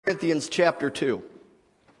Corinthians chapter 2.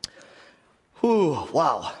 Ooh,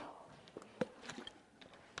 wow.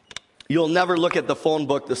 You'll never look at the phone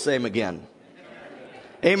book the same again.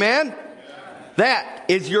 Amen? That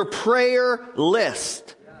is your prayer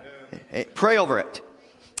list. Pray over it.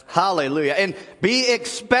 Hallelujah. And be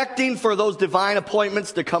expecting for those divine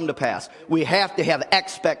appointments to come to pass. We have to have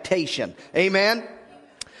expectation. Amen?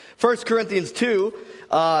 1 Corinthians 2,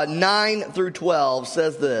 9 through 12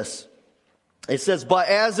 says this. It says, "But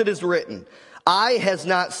as it is written, eye has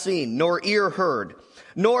not seen, nor ear heard,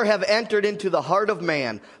 nor have entered into the heart of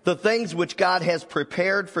man the things which God has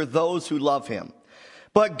prepared for those who love him.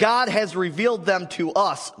 But God has revealed them to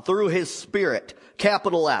us through his Spirit,"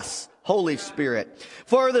 capital S, Holy Spirit.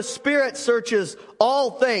 "For the Spirit searches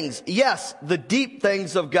all things, yes, the deep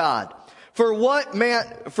things of God. For what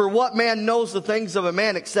man knows the things of a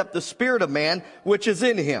man except the spirit of man which is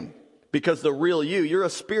in him?" Because the real you're a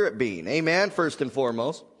spirit being. Amen, first and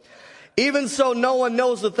foremost. "Even so, no one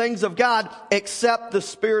knows the things of God except the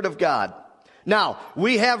Spirit of God. Now,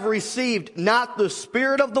 we have received not the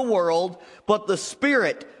spirit of the world, but the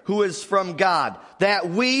Spirit who is from God, that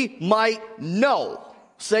we might know,"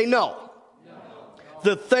 say no,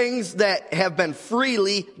 "the things that have been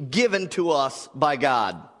freely given to us by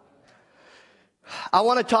God." I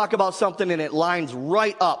want to talk about something, and it lines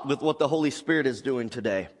right up with what the Holy Spirit is doing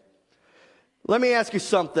today. Let me ask you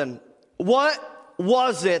something. What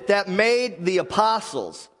was it that made the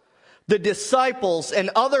apostles, the disciples,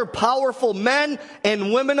 and other powerful men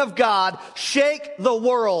and women of God shake the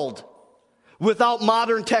world without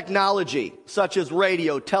modern technology, such as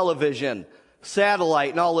radio, television,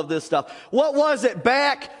 satellite, and all of this stuff? What was it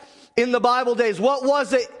back in the Bible days? What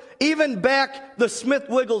was it even back the Smith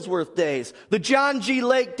Wigglesworth days, the John G.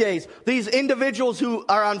 Lake days, these individuals who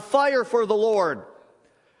are on fire for the Lord?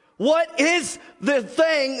 What is the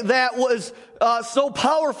thing that was so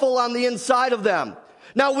powerful on the inside of them?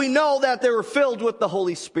 Now, we know that they were filled with the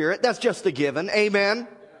Holy Spirit. That's just a given. Amen?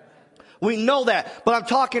 We know that. But I'm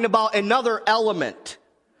talking about another element.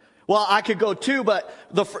 Well, I could go too, but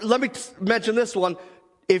let me mention this one.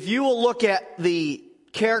 If you will look at the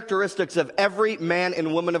characteristics of every man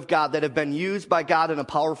and woman of God that have been used by God in a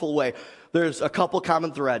powerful way, there's a couple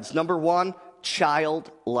common threads. Number one,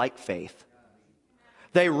 childlike faith.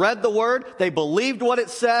 They read the word, they believed what it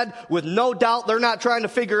said with no doubt. They're not trying to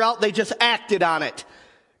figure out, they just acted on it.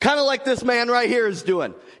 Kind of like this man right here is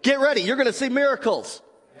doing. Get ready, you're going to see miracles.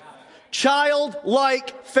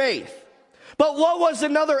 Childlike faith. But what was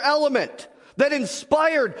another element that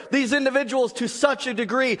inspired these individuals to such a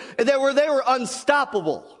degree that they were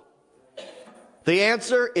unstoppable? The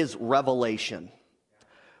answer is revelation.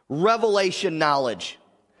 Revelation knowledge.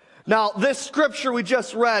 Now, this scripture we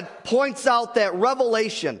just read points out that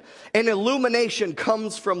revelation and illumination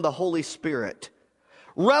comes from the Holy Spirit.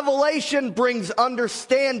 Revelation brings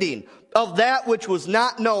understanding of that which was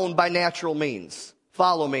not known by natural means.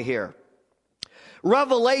 Follow me here.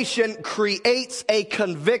 Revelation creates a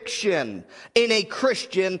conviction in a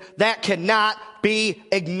Christian that cannot be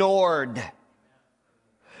ignored.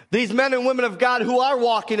 These men and women of God who are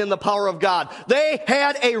walking in the power of God, they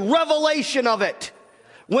had a revelation of it.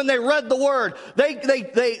 When they read the word,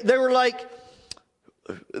 they were like,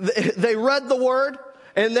 they read the word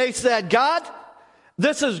and they said, "God,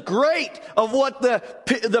 this is great of what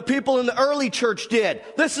the people in the early church did.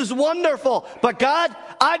 This is wonderful. But God,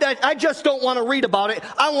 I just don't want to read about it.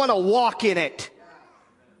 I want to walk in it."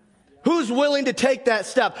 Who's willing to take that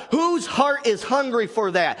step? Whose heart is hungry for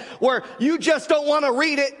that? Where you just don't want to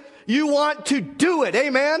read it, you want to do it.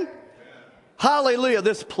 Amen? Hallelujah.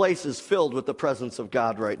 This place is filled with the presence of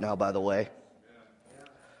God right now, by the way.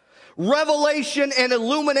 Revelation and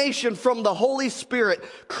illumination from the Holy Spirit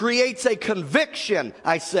creates a conviction,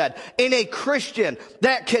 I said, in a Christian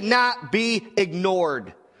that cannot be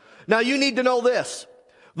ignored. Now, you need to know this.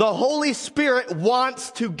 The Holy Spirit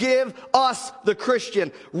wants to give us, the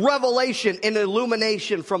Christian, revelation and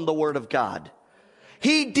illumination from the Word of God.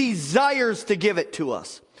 He desires to give it to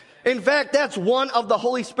us. In fact, that's one of the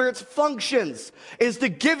Holy Spirit's functions, is to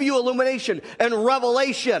give you illumination and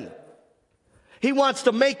revelation. He wants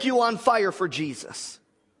to make you on fire for Jesus.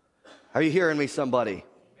 Are you hearing me, somebody?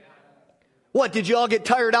 What, did you all get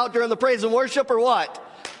tired out during the praise and worship or what?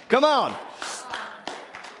 Come on.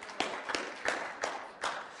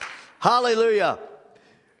 Hallelujah.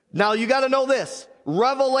 Now you got to know this.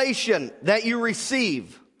 Revelation that you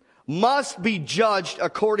receive must be judged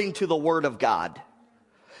according to the Word of God.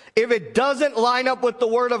 If it doesn't line up with the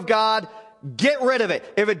Word of God, get rid of it.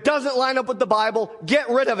 If it doesn't line up with the Bible, get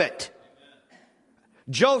rid of it.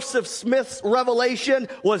 Joseph Smith's revelation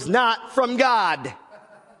was not from God.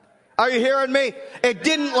 Are you hearing me? It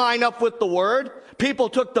didn't line up with the word. People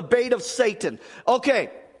took the bait of Satan. Okay,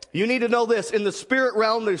 you need to know this. In the spirit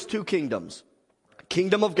realm, there's two kingdoms.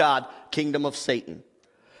 Kingdom of God, kingdom of Satan.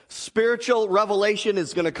 Spiritual revelation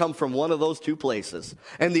is going to come from one of those two places.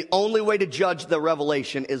 And the only way to judge the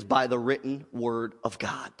revelation is by the written word of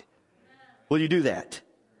God. Will you do that?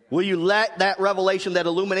 Will you let that revelation, that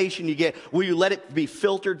illumination you get, will you let it be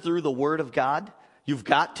filtered through the word of God? You've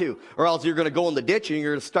got to. Or else you're going to go in the ditch and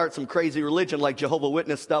you're going to start some crazy religion like Jehovah's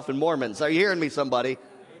Witness stuff and Mormons. Are you hearing me, somebody?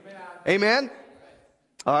 Amen? Amen?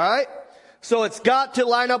 All right? So it's got to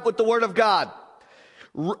line up with the word of God.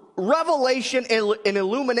 Revelation and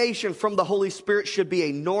illumination from the Holy Spirit should be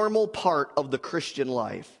a normal part of the Christian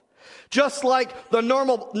life. Just like the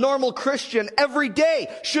normal Christian every day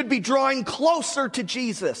should be drawing closer to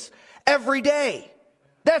Jesus every day.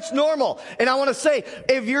 That's normal. And I want to say,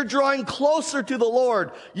 if you're drawing closer to the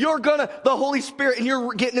Lord, the Holy Spirit, and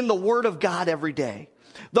you're getting in the Word of God every day.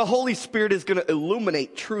 The Holy Spirit is going to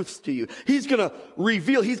illuminate truths to you. He's going to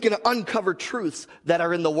reveal, He's going to uncover truths that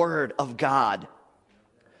are in the Word of God.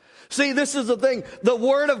 See, this is the thing. The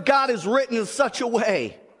Word of God is written in such a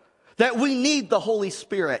way that we need the Holy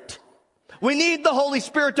Spirit. We need the Holy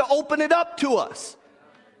Spirit to open it up to us.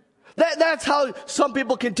 That's how some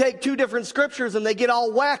people can take two different scriptures and they get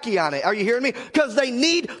all wacky on it. Are you hearing me? Because they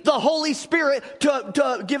need the Holy Spirit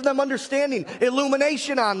to give them understanding,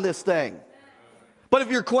 illumination on this thing. But if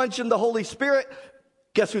you're quenching the Holy Spirit,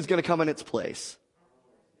 guess who's going to come in its place?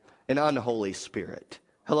 An unholy spirit.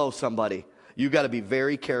 Hello, somebody. You got to be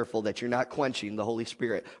very careful that you're not quenching the Holy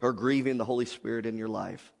Spirit or grieving the Holy Spirit in your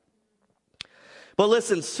life. But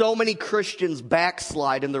listen, so many Christians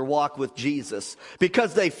backslide in their walk with Jesus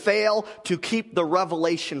because they fail to keep the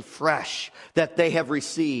revelation fresh that they have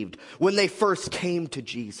received when they first came to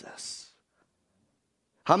Jesus.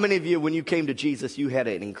 How many of you, when you came to Jesus, you had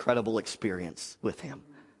an incredible experience with Him?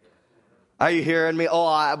 Are you hearing me?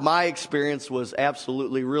 My experience was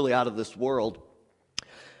absolutely really out of this world.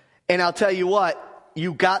 And I'll tell you what,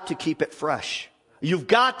 you got to keep it fresh. You've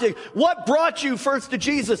got to, what brought you first to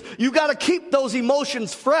Jesus? You got to keep those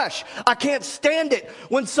emotions fresh. I can't stand it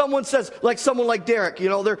when someone says, like someone like Derek,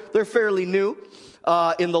 they're fairly new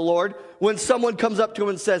in the Lord. When someone comes up to him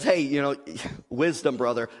and says, hey, wisdom,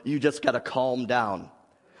 brother, you just got to calm down.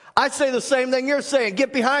 I say the same thing you're saying.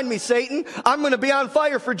 Get behind me, Satan. I'm going to be on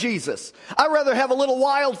fire for Jesus. I'd rather have a little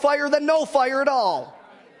wildfire than no fire at all.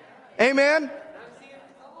 Amen?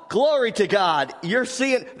 Glory to God. You're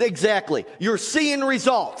seeing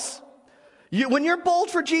results. When you're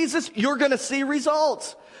bold for Jesus, you're going to see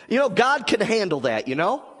results. God can handle that,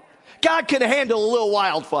 God can handle a little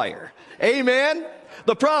wildfire. Amen.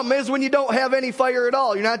 The problem is when you don't have any fire at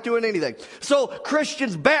all, you're not doing anything. So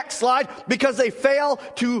Christians backslide because they fail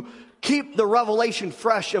to keep the revelation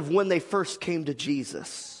fresh of when they first came to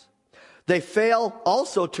Jesus. They fail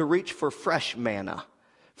also to reach for fresh manna.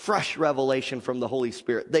 Fresh revelation from the Holy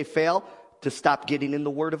Spirit. They fail to stop getting in the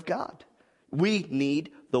Word of God. We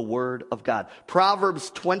need the Word of God. Proverbs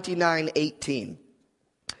 29:18.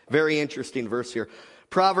 Very interesting verse here.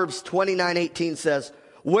 Proverbs 29:18 says,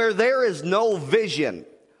 where there is no vision,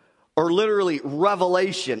 or literally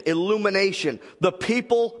revelation, illumination, the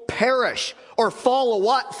people perish or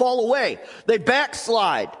fall away. They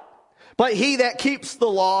backslide. But he that keeps the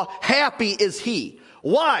law, happy is he.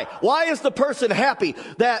 Why? Why is the person happy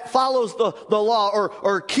that follows the law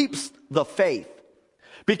or keeps the faith?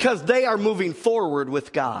 Because they are moving forward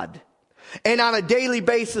with God. And on a daily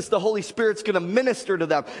basis, the Holy Spirit's going to minister to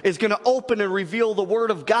them. It's going to open and reveal the Word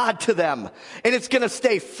of God to them. And it's going to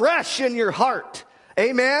stay fresh in your heart.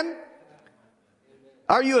 Amen?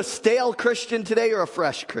 Are you a stale Christian today or a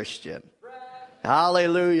fresh Christian?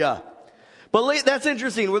 Hallelujah. But that's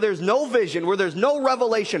interesting. Where there's no vision, where there's no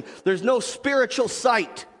revelation, there's no spiritual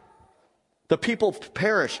sight, the people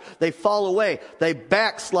perish. They fall away. They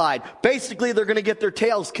backslide. Basically, they're going to get their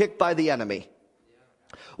tails kicked by the enemy.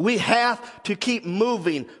 We have to keep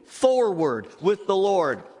moving forward with the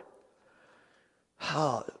Lord.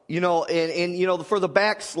 For the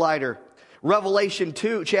backslider, Revelation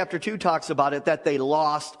 2, chapter 2 talks about it, that they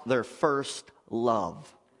lost their first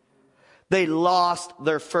love. They lost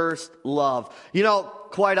their first love.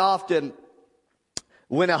 Quite often,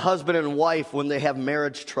 when a husband and wife, when they have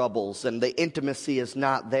marriage troubles and the intimacy is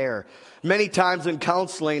not there, many times in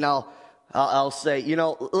counseling, I'll say,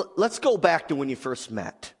 let's go back to when you first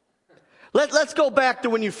met. Let's go back to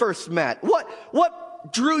when you first met.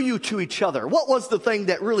 What drew you to each other? What was the thing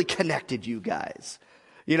that really connected you guys?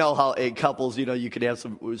 You know how in couples, you could have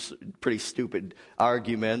some pretty stupid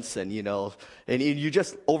arguments, and you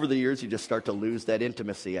just, over the years, you just start to lose that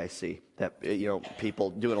intimacy. I see that,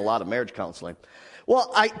 people doing a lot of marriage counseling.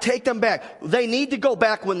 Well, I take them back. They need to go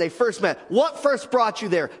back when they first met. What first brought you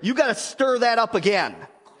there? You got to stir that up again.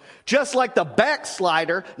 Just like the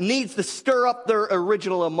backslider needs to stir up their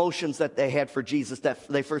original emotions that they had for Jesus, that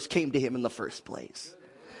they first came to him in the first place.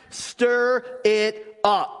 Stir it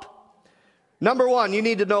up. Number one, you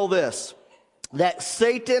need to know this, that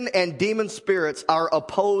Satan and demon spirits are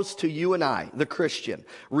opposed to you and I, the Christian,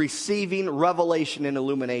 receiving revelation and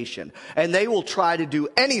illumination. And they will try to do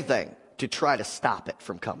anything to try to stop it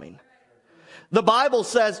from coming. The Bible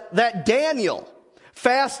says that Daniel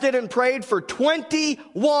fasted and prayed for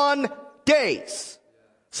 21 days.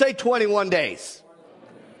 Say 21 days.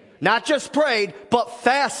 Not just prayed, but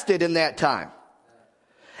fasted in that time.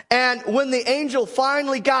 And when the angel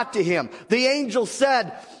finally got to him, the angel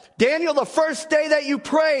said, Daniel, the first day that you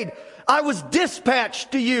prayed, I was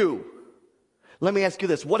dispatched to you. Let me ask you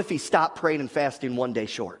this. What if he stopped praying and fasting one day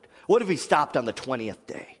short? What if he stopped on the 20th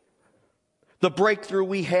day? The breakthrough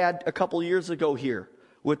we had a couple years ago here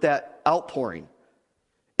with that outpouring,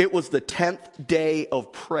 it was the 10th day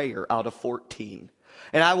of prayer out of 14.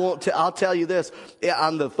 And I'll tell you this,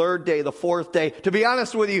 on the third day, the fourth day, to be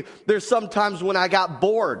honest with you, there's sometimes when I got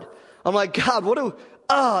bored. I'm like, God,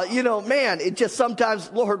 it just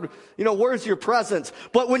sometimes, Lord, where's your presence?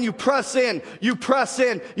 But when you press in, you pressed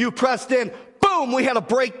in, boom, we had a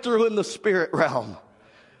breakthrough in the spirit realm.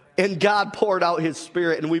 And God poured out his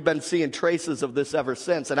spirit, and we've been seeing traces of this ever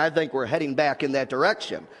since. And I think we're heading back in that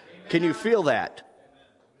direction. Can you feel that?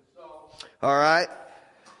 All right.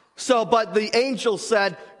 So, but the angel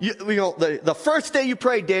said, the first day you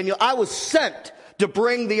prayed, Daniel, I was sent to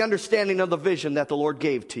bring the understanding of the vision that the Lord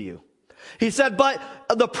gave to you. He said, but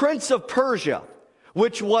the prince of Persia,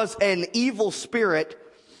 which was an evil spirit,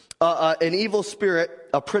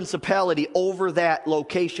 a principality over that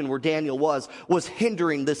location where Daniel was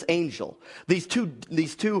hindering this angel. These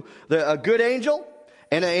two, a good angel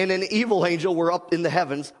and an evil angel were up in the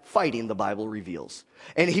heavens fighting, the Bible reveals.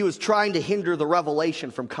 And he was trying to hinder the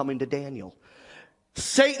revelation from coming to Daniel.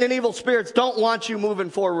 Satan and evil spirits don't want you moving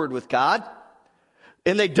forward with God.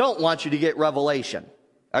 And they don't want you to get revelation.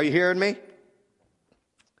 Are you hearing me?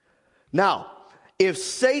 Now, if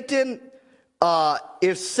Satan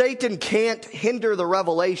can't hinder the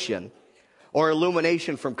revelation or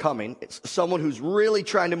illumination from coming, it's someone who's really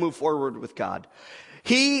trying to move forward with God,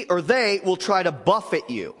 he or they will try to buffet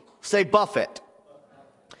you. Say buffet.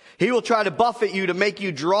 He will try to buffet you to make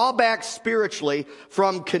you draw back spiritually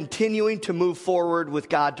from continuing to move forward with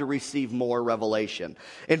God to receive more revelation.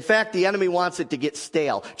 In fact, the enemy wants it to get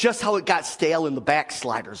stale, just how it got stale in the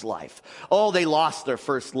backslider's life. Oh, they lost their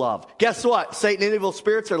first love. Guess what? Satan and evil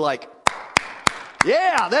spirits are like,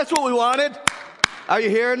 yeah, that's what we wanted. Are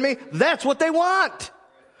you hearing me? That's what they want.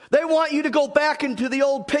 They want you to go back into the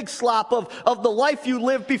old pig slop of the life you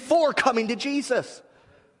lived before coming to Jesus.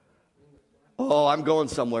 Oh, I'm going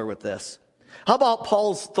somewhere with this. How about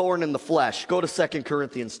Paul's thorn in the flesh? Go to 2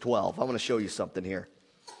 Corinthians 12. I want to show you something here.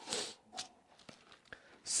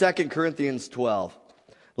 2 Corinthians 12.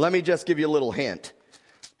 Let me just give you a little hint.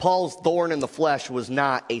 Paul's thorn in the flesh was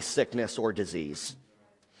not a sickness or disease,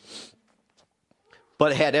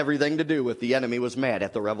 but it had everything to do with the enemy was mad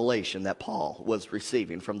at the revelation that Paul was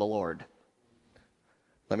receiving from the Lord.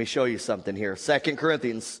 Let me show you something here. 2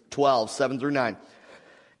 Corinthians 12, 7 through 9.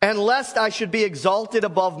 And lest I should be exalted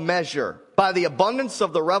above measure by the abundance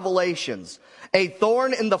of the revelations, a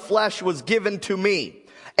thorn in the flesh was given to me,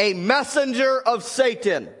 a messenger of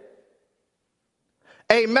Satan.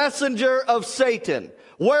 A messenger of Satan.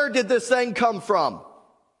 Where did this thing come from?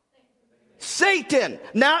 Satan,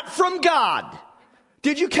 not from God.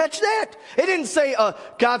 Did you catch that? It didn't say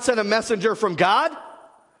God sent a messenger from God.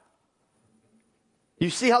 You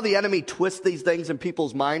see how the enemy twists these things in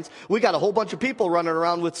people's minds? We got a whole bunch of people running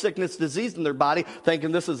around with sickness, disease in their body,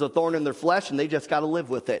 thinking this is a thorn in their flesh, and they just got to live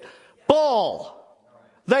with it. Bull!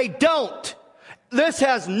 They don't. This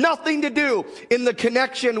has nothing to do in the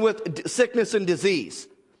connection with sickness and disease.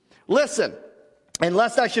 Listen, and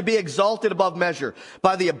lest I should be exalted above measure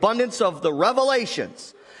by the abundance of the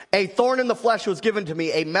revelations, a thorn in the flesh was given to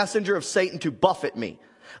me, a messenger of Satan to buffet me,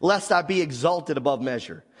 lest I be exalted above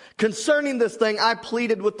measure. Concerning this thing, I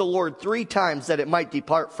pleaded with the Lord 3 times that it might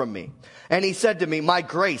depart from me. And he said to me, my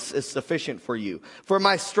grace is sufficient for you, for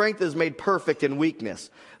my strength is made perfect in weakness.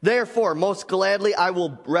 Therefore, most gladly, I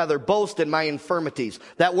will rather boast in my infirmities.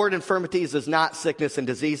 That word infirmities is not sickness and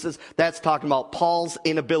diseases. That's talking about Paul's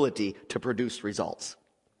inability to produce results.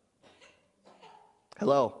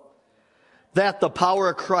 Hello. that the power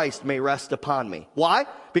of Christ may rest upon me. Why?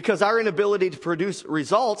 Because our inability to produce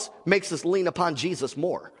results makes us lean upon Jesus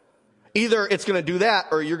more. Either it's going to do that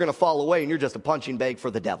or you're going to fall away and you're just a punching bag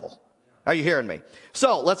for the devil. Are you hearing me?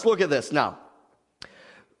 So let's look at this now.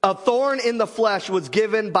 A thorn in the flesh was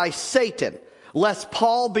given by Satan, lest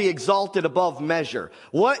Paul be exalted above measure.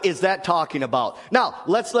 What is that talking about? Now,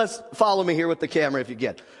 let's follow me here with the camera if you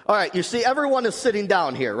get. All right, you see everyone is sitting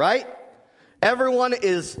down here, right? Everyone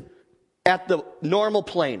is at the normal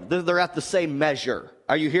plane. They're at the same measure.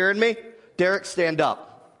 Are you hearing me? Derek, stand up.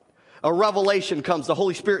 A revelation comes. The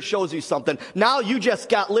Holy Spirit shows you something. Now you just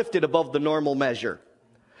got lifted above the normal measure.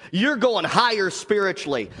 You're going higher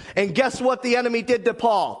spiritually. And guess what the enemy did to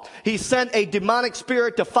Paul? He sent a demonic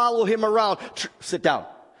spirit to follow him around. Sit down.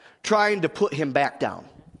 Trying to put him back down.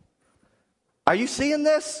 Are you seeing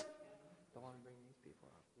this?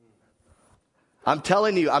 I'm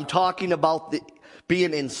telling you, I'm talking about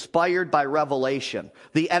being inspired by revelation.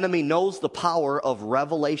 The enemy knows the power of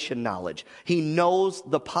revelation knowledge. He knows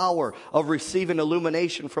the power of receiving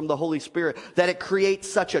illumination from the Holy Spirit, that it creates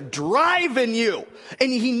such a drive in you. And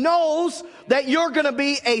he knows that you're going to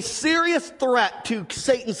be a serious threat to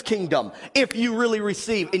Satan's kingdom if you really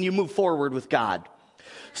receive and you move forward with God.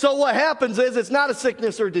 So what happens is it's not a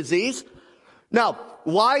sickness or disease. Now,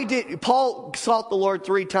 why did Paul sought the Lord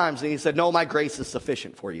 3 times and he said, no, my grace is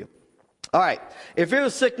sufficient for you. All right, if it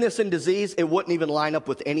was sickness and disease, it wouldn't even line up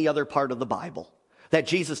with any other part of the Bible. That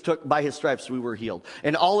Jesus took by his stripes we were healed.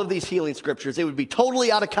 And all of these healing scriptures, it would be totally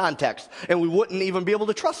out of context and we wouldn't even be able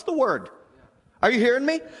to trust the word. Are you hearing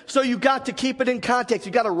me? So you got to keep it in context.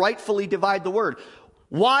 You got to rightfully divide the word.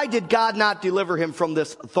 Why did God not deliver him from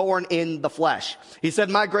this thorn in the flesh? He said,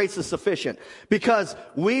 my grace is sufficient. Because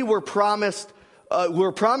we were promised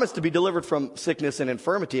to be delivered from sickness and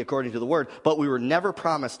infirmity according to the word, but we were never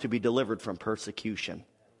promised to be delivered from persecution.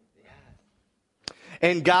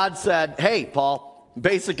 And God said, hey, Paul,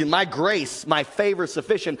 basically my grace, my favor is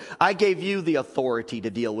sufficient. I gave you the authority to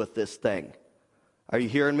deal with this thing. Are you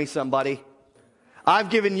hearing me, somebody? I've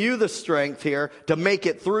given you the strength here to make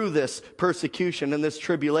it through this persecution and this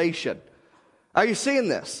tribulation. Are you seeing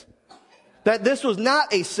this? That this was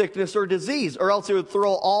not a sickness or disease, or else it would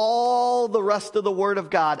throw all the rest of the word of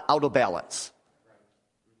God out of balance.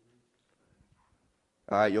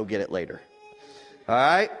 All right, you'll get it later. All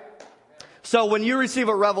right? So when you receive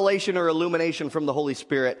a revelation or illumination from the Holy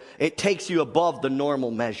Spirit, it takes you above the normal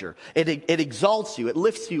measure. It exalts you. It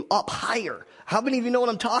lifts you up higher. How many of you know what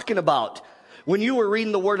I'm talking about? When you were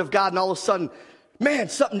reading the Word of God and all of a sudden, man,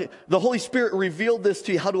 the Holy Spirit revealed this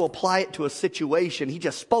to you, how to apply it to a situation. He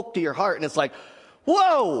just spoke to your heart and it's like,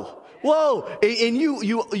 whoa. And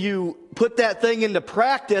you put that thing into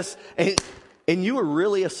practice and you were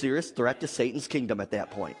really a serious threat to Satan's kingdom at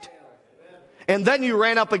that point. And then you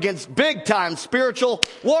ran up against big time spiritual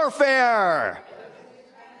warfare.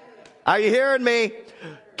 Are you hearing me?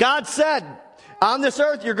 God said, on this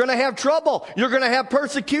earth, you're going to have trouble. You're going to have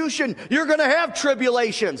persecution. You're going to have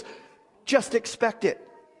tribulations. Just expect it.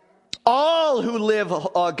 All who live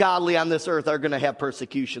godly on this earth are going to have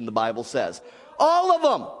persecution, the Bible says. All of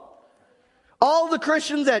them. All the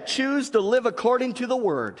Christians that choose to live according to the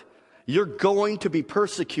word, you're going to be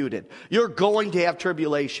persecuted. You're going to have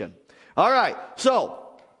tribulation. All right,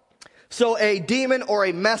 so a demon or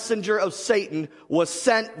a messenger of Satan was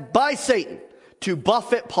sent by Satan to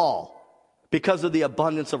buffet Paul because of the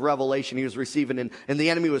abundance of revelation he was receiving, and the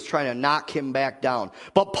enemy was trying to knock him back down.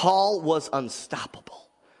 But Paul was unstoppable.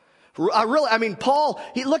 Paul,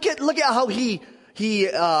 look at how he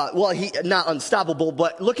not unstoppable,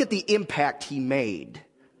 but look at the impact he made.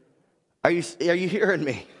 Are you hearing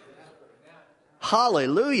me?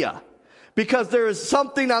 Hallelujah. Because there is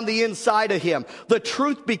something on the inside of him. The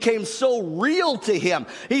truth became so real to him.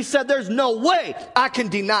 He said, there's no way I can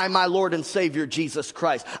deny my Lord and Savior, Jesus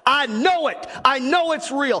Christ. I know it. I know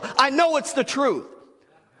it's real. I know it's the truth.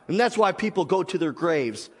 And that's why people go to their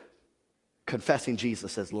graves confessing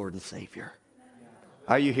Jesus as Lord and Savior.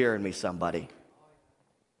 Are you hearing me, somebody?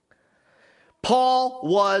 Paul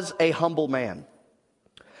was a humble man.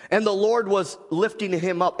 And the Lord was lifting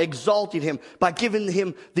him up, exalting him by giving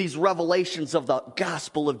him these revelations of the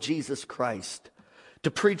gospel of Jesus Christ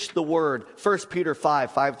to preach the word. 1 Peter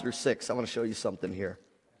 5:5-6. I want to show you something here.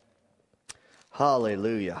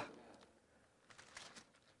 Hallelujah.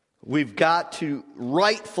 We've got to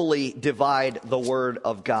rightfully divide the word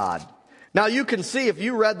of God. Now you can see if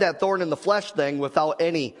you read that thorn in the flesh thing without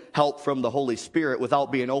any help from the Holy Spirit, without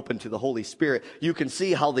being open to the Holy Spirit, you can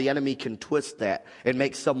see how the enemy can twist that and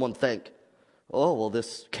make someone think, oh, well,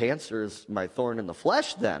 this cancer is my thorn in the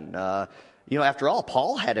flesh then. After all,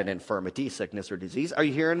 Paul had an infirmity, sickness, or disease. Are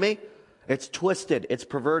you hearing me? It's twisted. It's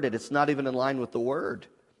perverted. It's not even in line with the word.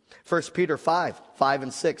 1 Peter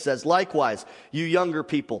 5:5-6 says, likewise, you younger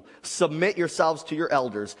people, submit yourselves to your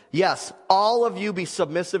elders. Yes, all of you be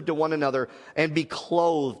submissive to one another and be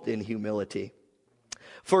clothed in humility.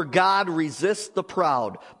 For God resists the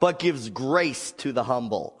proud, but gives grace to the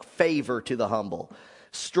humble, favor to the humble,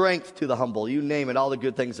 strength to the humble. You name it, all the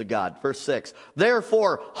good things of God. Verse 6,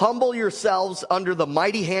 therefore, humble yourselves under the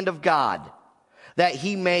mighty hand of God, that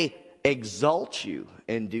he may exalt you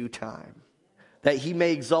in due time. That he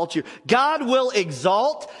may exalt you. God will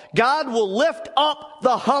exalt. God will lift up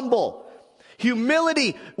the humble.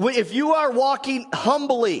 Humility, if you are walking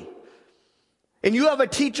humbly and you have a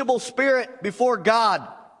teachable spirit before God,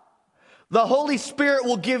 the Holy Spirit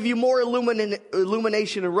will give you more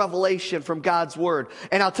illumination and revelation from God's word.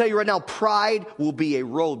 And I'll tell you right now, pride will be a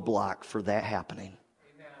roadblock for that happening.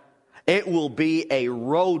 Amen. It will be a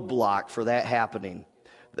roadblock for that happening.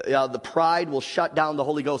 The pride will shut down the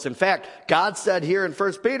Holy Ghost. In fact, God said here in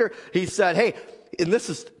 1 Peter, he said, hey, and this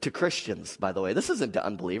is to Christians, by the way. This isn't to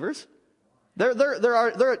unbelievers.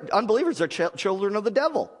 Unbelievers are children of the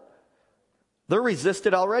devil. They're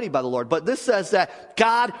resisted already by the Lord. But this says that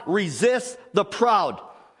God resists the proud.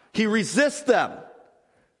 He resists them.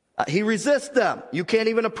 He resists them. You can't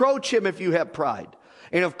even approach him if you have pride.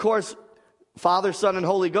 And of course, Father, Son, and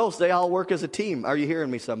Holy Ghost, they all work as a team. Are you hearing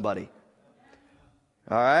me, somebody?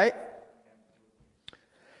 All right?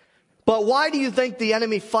 But why do you think the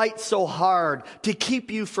enemy fights so hard to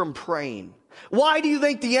keep you from praying? Why do you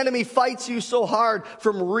think the enemy fights you so hard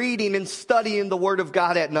from reading and studying the Word of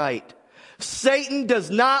God at night? Satan does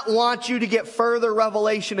not want you to get further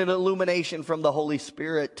revelation and illumination from the Holy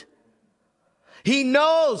Spirit. He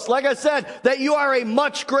knows, like I said, that you are a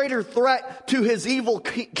much greater threat to his evil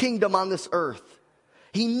kingdom on this earth.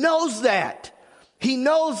 He knows that. He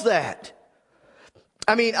knows that.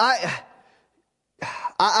 I mean,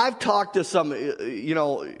 I've talked to some,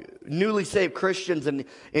 newly saved Christians, and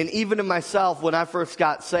even to myself when I first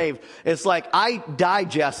got saved, it's like I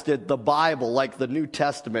digested the Bible like the New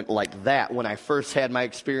Testament like that when I first had my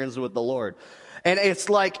experience with the Lord. And it's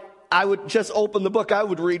like I would just open the book, I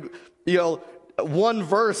would read, one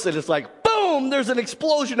verse, and it's like, boom, there's an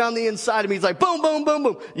explosion on the inside of me. It's like, boom, boom, boom,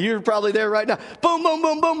 boom. You're probably there right now. Boom, boom,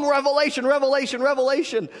 boom, boom, revelation, revelation,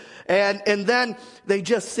 revelation. And then they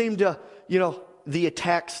just seem to, the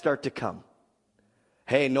attacks start to come.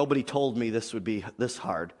 Hey, nobody told me this would be this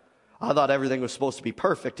hard. I thought everything was supposed to be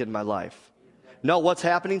perfect in my life. No, what's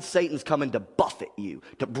happening? Satan's coming to buffet you,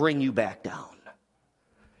 to bring you back down.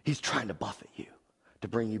 He's trying to buffet you, to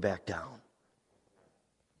bring you back down.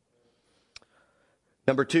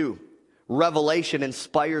 Number 2, revelation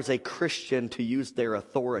inspires a Christian to use their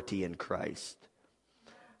authority in Christ.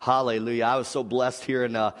 Hallelujah. I was so blessed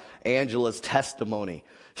hearing Angela's testimony.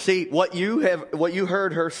 See, what you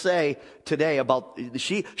heard her say today about,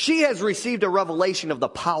 she has received a revelation of the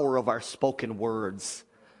power of our spoken words.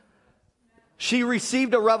 She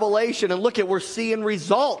received a revelation, and look at, we're seeing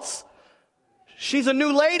results. She's a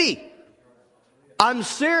new lady. I'm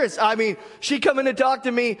serious. I mean, she come in to talk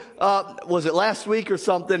to me, was it last week or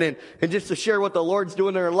something, and just to share what the Lord's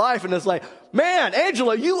doing in her life. And it's like, man,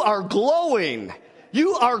 Angela, you are glowing.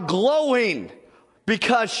 You are glowing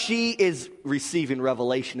because she is receiving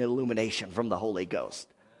revelation and illumination from the Holy Ghost.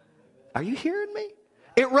 Are you hearing me?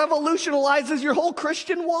 It revolutionizes your whole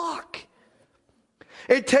Christian walk.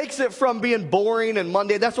 It takes it from being boring and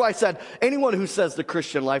mundane. That's why I said, anyone who says the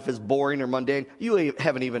Christian life is boring or mundane, you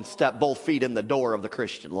haven't even stepped both feet in the door of the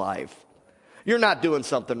Christian life. You're not doing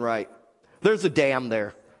something right. There's a dam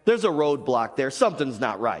there. There's a roadblock there. Something's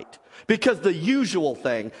not right. Because the usual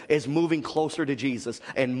thing is moving closer to Jesus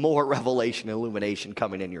and more revelation and illumination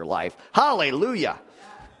coming in your life. Hallelujah.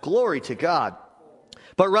 Glory to God.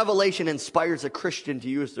 But revelation inspires a Christian to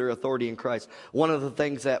use their authority in Christ. One of the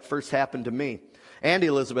things that first happened to me and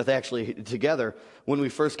Elizabeth actually together when we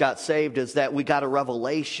first got saved is that we got a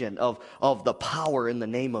revelation of the power in the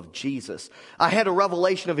name of Jesus. I had a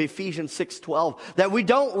revelation of Ephesians 6:12 that we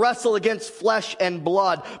don't wrestle against flesh and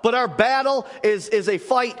blood, but our battle is a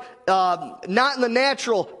fight not in the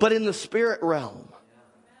natural but in the spirit realm.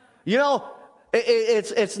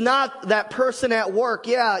 It's not that person at work.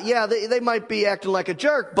 Yeah, they might be acting like a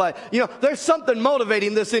jerk, but there's something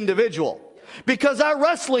motivating this individual. Because our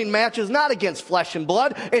wrestling match is not against flesh and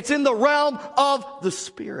blood. It's in the realm of the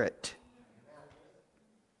Spirit.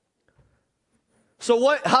 So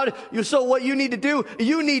what you need to do,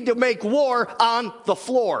 you need to make war on the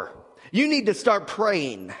floor. You need to start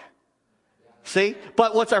praying. See?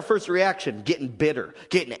 But what's our first reaction? Getting bitter,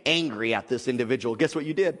 getting angry at this individual. Guess what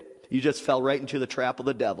you did? You just fell right into the trap of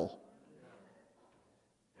the devil.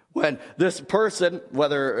 when this person,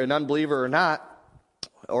 whether an unbeliever or not,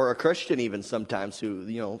 or a Christian even sometimes,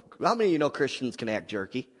 who, how many of you know Christians can act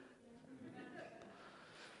jerky?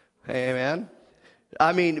 Amen.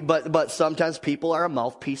 I mean, but sometimes people are a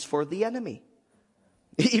mouthpiece for the enemy.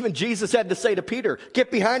 Even Jesus had to say to Peter,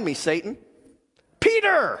 "Get behind me, Satan."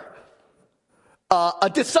 Peter,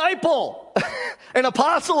 a disciple, an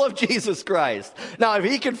apostle of Jesus Christ. Now, if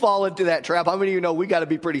he can fall into that trap, how many of you know we got to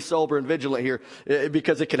be pretty sober and vigilant here,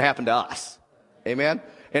 because it can happen to us? Amen.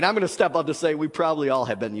 And I'm going to step up to say we probably all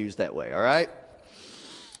have been used that way. All right.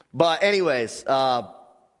 But anyways,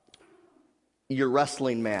 your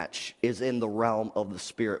wrestling match is in the realm of the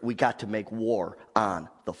spirit. We got to make war on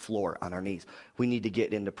the floor, on our knees. We need to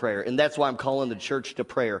get into prayer. And that's why I'm calling the church to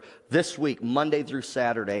prayer this week, Monday through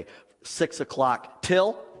Saturday, 6 o'clock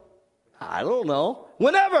till, I don't know,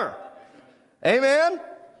 whenever. Amen.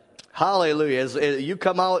 Hallelujah. As you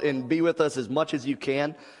come out and be with us as much as you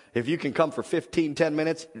can. If you can come for 15, 10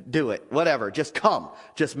 minutes, do it. Whatever. Just come.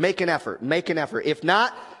 Just make an effort. Make an effort. If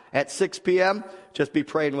not, at 6 p.m., just be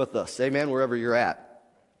praying with us. Amen. Wherever you're at.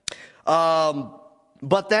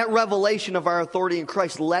 But that revelation of our authority in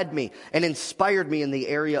Christ led me and inspired me in the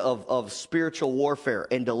area of spiritual warfare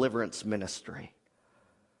and deliverance ministry.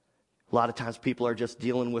 A lot of times people are just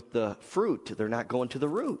dealing with the fruit. They're not going to the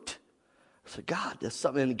root. I said, God, there's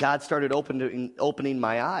something. And God started opening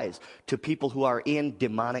my eyes to people who are in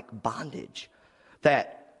demonic bondage.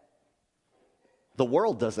 That the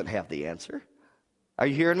world doesn't have the answer. Are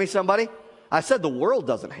you hearing me, somebody? I said the world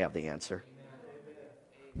doesn't have the answer.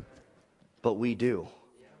 But we do.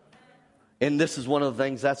 And this is one of the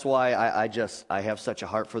things, that's why I have such a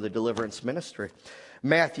heart for the deliverance ministry.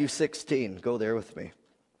 Matthew 16, go there with me.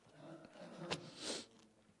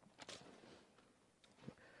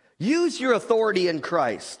 Use your authority in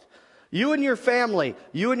Christ. You and your family,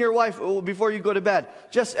 you and your wife, before you go to bed,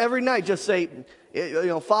 just every night, just say,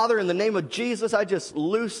 Father, in the name of Jesus, I just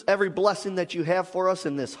loose every blessing that you have for us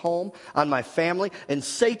in this home, on my family. And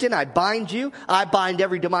Satan, I bind you. I bind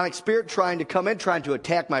every demonic spirit trying to come in, trying to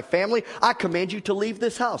attack my family. I command you to leave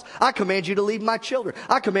this house. I command you to leave my children.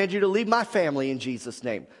 I command you to leave my family in Jesus'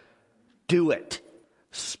 name. Do it.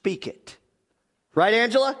 Speak it. Right,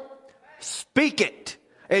 Angela? Speak it.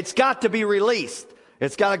 It's got to be released.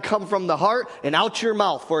 It's got to come from the heart and out your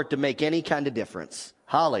mouth for it to make any kind of difference.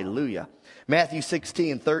 Hallelujah. Matthew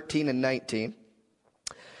 16, 13 and 19.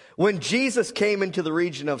 When Jesus came into the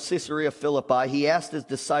region of Caesarea Philippi, he asked his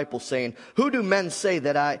disciples, saying, "Who do men say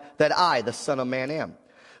that I, the Son of Man, am?"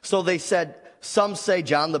 So they said, "Some say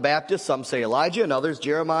John the Baptist, some say Elijah, and others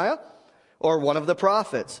Jeremiah, or one of the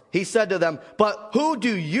prophets." He said to them, "But who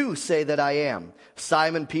do you say that I am?"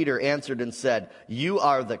 Simon Peter answered and said, "You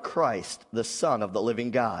are the Christ, the Son of the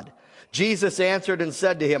living God." Jesus answered and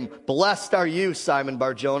said to him, "Blessed are you, Simon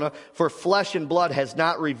Bar-Jonah, for flesh and blood has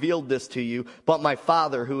not revealed this to you, but my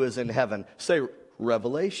Father who is in heaven." Say,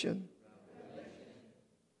 revelation.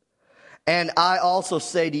 "And I also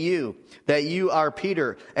say to you that you are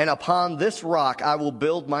Peter, and upon this rock I will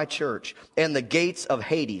build my church, and the gates of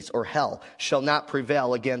Hades, or hell, shall not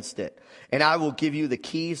prevail against it. And I will give you the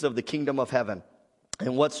keys of the kingdom of heaven.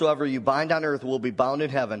 And whatsoever you bind on earth will be bound in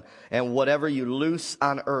heaven, and whatever you loose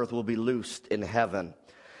on earth will be loosed in heaven."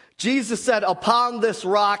 Jesus said, "Upon this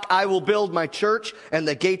rock I will build my church, and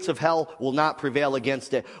the gates of hell will not prevail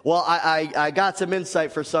against it." Well, I got some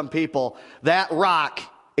insight for some people. That rock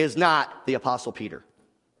is not the Apostle Peter.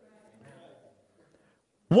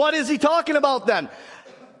 What is he talking about then?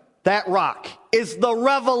 That rock is the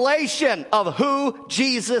revelation of who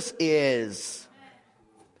Jesus is.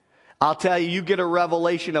 I'll tell you, you get a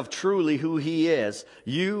revelation of truly who he is,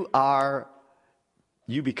 you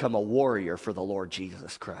become a warrior for the Lord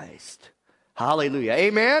Jesus Christ. Hallelujah.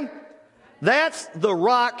 Amen? That's the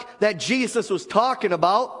rock that Jesus was talking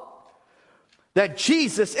about. That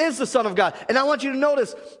Jesus is the Son of God. And I want you to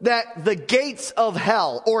notice that the gates of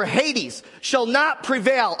hell, or Hades, shall not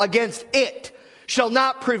prevail against it. Shall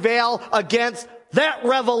not prevail against that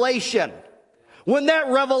revelation. When that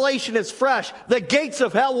revelation is fresh, the gates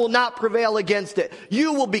of hell will not prevail against it.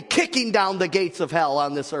 You will be kicking down the gates of hell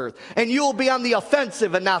on this earth. And you will be on the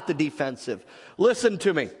offensive and not the defensive. Listen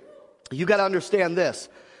to me. You got to understand this.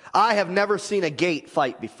 I have never seen a gate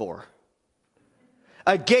fight before.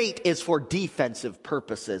 A gate is for defensive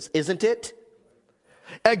purposes, isn't it?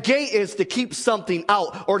 A gate is to keep something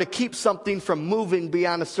out or to keep something from moving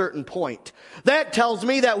beyond a certain point. That tells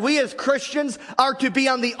me that we as Christians are to be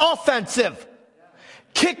on the offensive.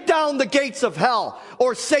 Kick down the gates of hell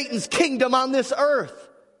or Satan's kingdom on this earth.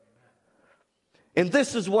 And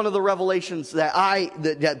this is one of the revelations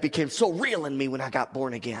that became so real in me when I got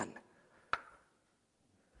born again.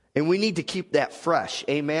 And we need to keep that fresh.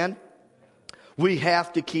 Amen? We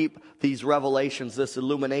have to keep these revelations, this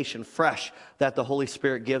illumination fresh that the Holy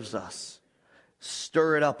Spirit gives us.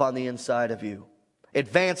 Stir it up on the inside of you.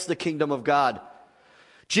 Advance the kingdom of God.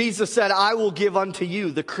 Jesus said, I will give unto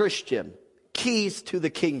you, the Christian, keys to the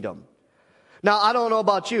kingdom. Now, I don't know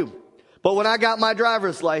about you, but when I got my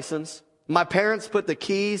driver's license, my parents put the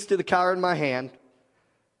keys to the car in my hand.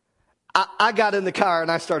 I got in the car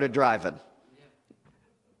and I started driving.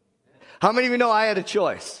 How many of you know I had a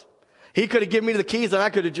choice? He could have given me the keys and I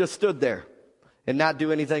could have just stood there and not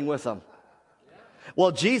do anything with them.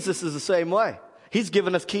 Well, Jesus is the same way. He's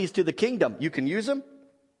given us keys to the kingdom. You can use them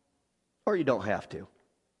or you don't have to.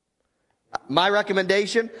 My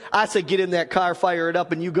recommendation, I say get in that car, fire it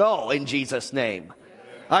up, and you go in Jesus' name.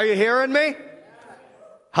 Are you hearing me?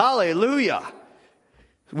 Hallelujah.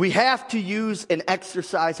 We have to use and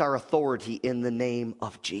exercise our authority in the name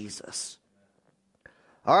of Jesus.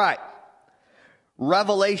 All right.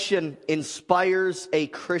 Revelation inspires a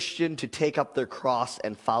Christian to take up their cross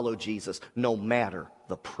and follow Jesus, no matter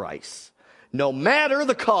the price. No matter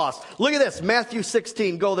the cost. Look at this, Matthew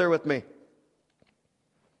 16. Go there with me.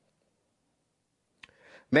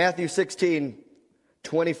 Matthew 16,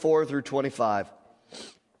 24 through 25.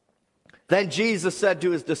 Then Jesus said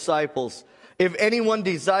to his disciples, if anyone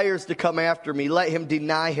desires to come after me, let him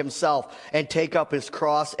deny himself and take up his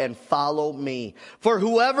cross and follow me. For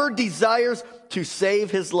whoever desires to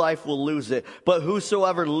save his life will lose it, but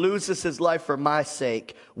whosoever loses his life for my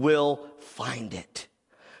sake will find it.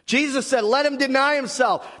 Jesus said, let him deny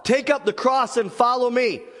himself, take up the cross and follow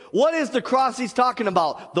me. What is the cross he's talking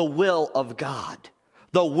about? The will of God.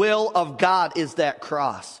 The will of God is that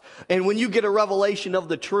cross. And when you get a revelation of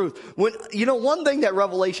the truth, one thing that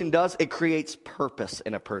revelation does, it creates purpose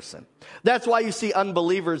in a person. That's why you see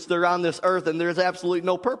unbelievers, they're on this earth and there's absolutely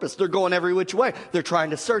no purpose. They're going every which way. They're trying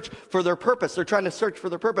to search for their purpose. They're trying to search for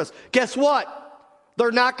their purpose. Guess what?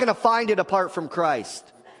 They're not going to find it apart from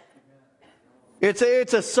Christ.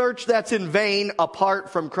 It's a search that's in vain apart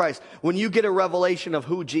from Christ. When you get a revelation of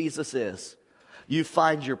who Jesus is, you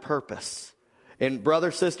find your purpose. And brother,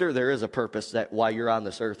 sister, there is a purpose that why you're on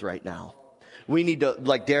this earth right now. We need to,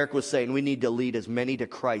 like Derek was saying, we need to lead as many to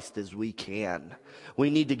Christ as we can. We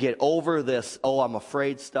need to get over this, I'm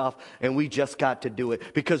afraid stuff, and we just got to do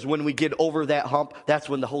it. Because when we get over that hump, that's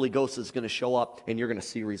when the Holy Ghost is going to show up and you're going to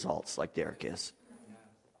see results like Derek is.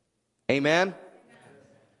 Amen?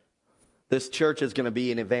 This church is going to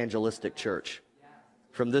be an evangelistic church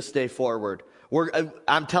from this day forward.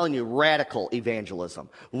 I'm telling you, radical evangelism.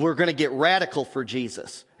 We're going to get radical for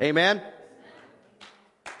Jesus. Amen?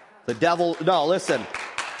 The devil, no, listen.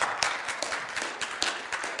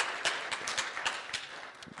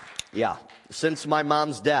 Yeah, since my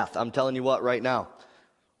mom's death, I'm telling you what right now,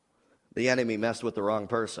 the enemy messed with the wrong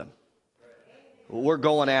person. We're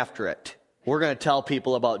going after it. We're going to tell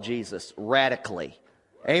people about Jesus radically.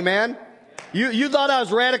 Amen? You thought I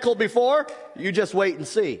was radical before? You just wait and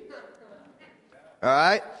see. All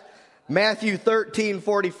right? Matthew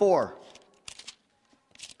 13:44.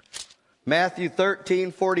 Matthew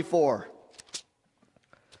 13:44.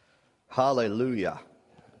 Hallelujah.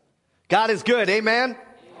 God is good, amen?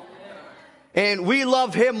 And we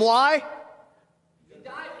love him, why?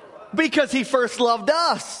 Because he first loved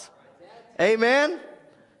us. Amen?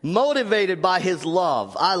 Motivated by his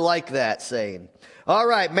love. I like that saying. All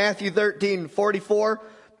right, Matthew 13:44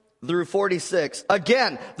 through 46.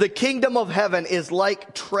 Again, the kingdom of heaven is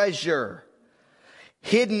like treasure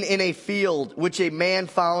hidden in a field, which a man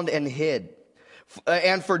found and hid.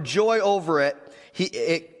 And for joy over it,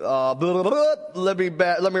 let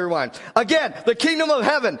me rewind. Again, the kingdom of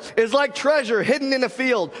heaven is like treasure hidden in a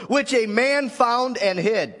field, which a man found and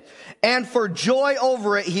hid. And for joy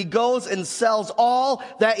over it, he goes and sells all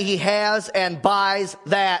that he has and buys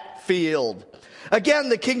that field. Again,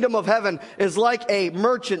 the kingdom of heaven is like a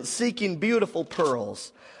merchant seeking beautiful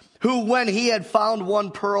pearls, who, when he had found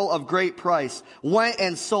one pearl of great price, went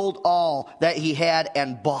and sold all that he had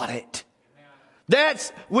and bought it. That's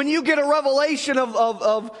when you get a revelation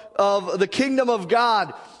of the kingdom of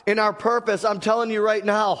God in our purpose. I'm telling you right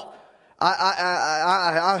now,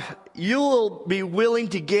 you will be willing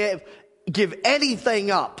to give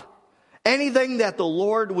anything up, anything that the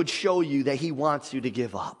Lord would show you that he wants you to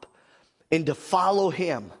give up, and to follow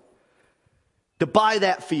him, to buy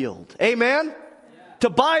that field. Amen? Yeah. To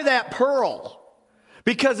buy that pearl.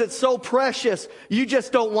 Because it's so precious. You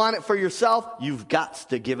just don't want it for yourself. You've got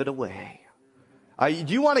to give it away.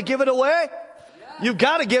 Do you want to give it away? Yeah. You've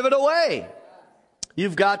got to give it away.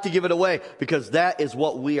 You've got to give it away. Because that is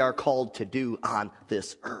what we are called to do on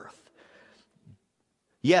this earth.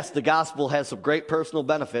 Yes, the gospel has some great personal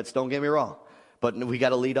benefits, don't get me wrong. But we got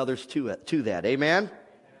to lead others to that. Amen?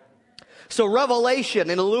 So revelation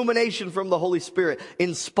and illumination from the Holy Spirit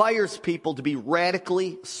inspires people to be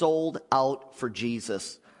radically sold out for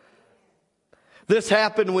Jesus. This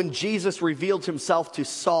happened when Jesus revealed himself to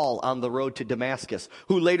Saul on the road to Damascus,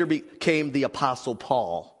 who later became the Apostle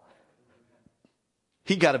Paul.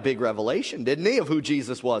 He got a big revelation, didn't he, of who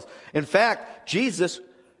Jesus was? In fact, Jesus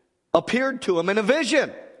appeared to him in a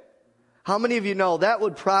vision. How many of you know that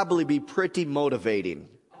would probably be pretty motivating?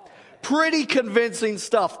 Pretty convincing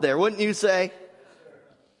stuff there, wouldn't you say?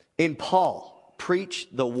 In Paul,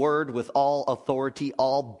 preached the word with all authority,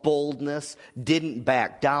 all boldness, didn't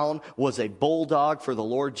back down, was a bulldog for the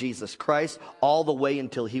Lord Jesus Christ, all the way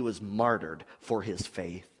until he was martyred for his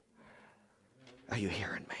faith. Are you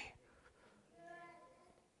hearing me?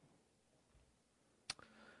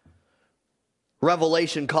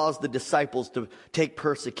 Revelation caused the disciples to take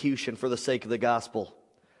persecution for the sake of the gospel.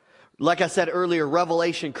 Like I said earlier,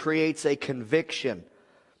 revelation creates a conviction.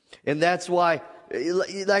 And that's why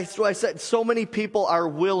I said so many people are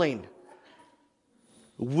willing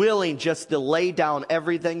just to lay down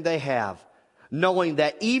everything they have, knowing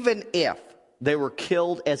that even if they were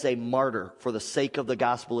killed as a martyr for the sake of the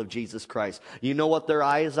gospel of Jesus Christ, you know what their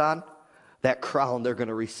eye is on? That crown they're going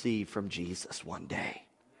to receive from Jesus one day.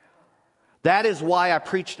 That is why I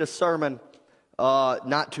preached a sermon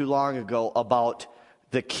not too long ago about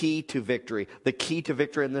the key to victory. The key to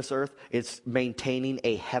victory in this earth is maintaining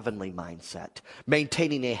a heavenly mindset,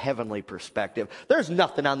 maintaining a heavenly perspective. There's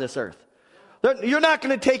nothing on this earth. You're not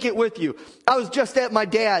going to take it with you. I was just at my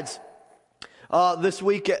dad's this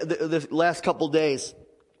week, the last couple days.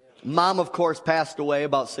 Mom, of course, passed away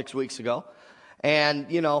about 6 weeks ago.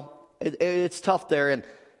 And, you know, it's tough there.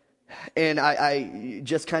 And I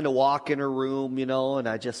just kind of walk in her room, you know, and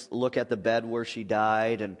I just look at the bed where she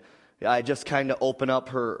died, and I just kind of open up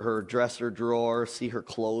her dresser drawer, see her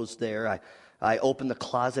clothes there. I open the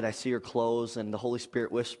closet, I see her clothes, and the Holy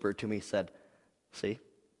Spirit whispered to me, said, see,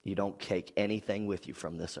 you don't take anything with you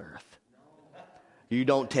from this earth. You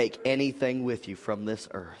don't take anything with you from this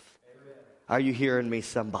earth. Are you hearing me,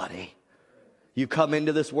 somebody? You come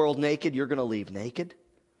into this world naked, you're going to leave naked.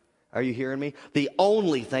 Are you hearing me? The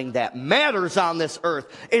only thing that matters on this earth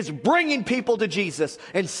is bringing people to Jesus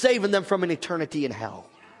and saving them from an eternity in hell.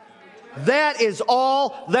 That is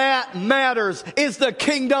all that matters, is the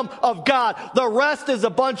kingdom of God. The rest is a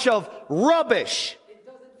bunch of rubbish.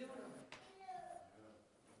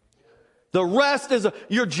 The rest is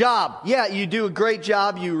your job. Yeah, you do a great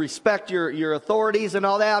job. You respect your authorities and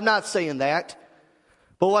all that. I'm not saying that.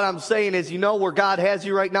 But what I'm saying is, you know where God has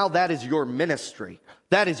you right now? That is your ministry.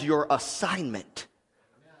 That is your assignment.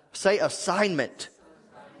 Say assignment.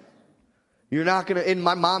 You're not going to, and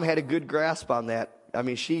my mom had a good grasp on that. I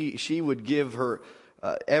mean, she would give her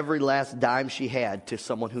every last dime she had to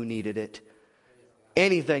someone who needed it.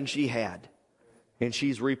 Anything she had. And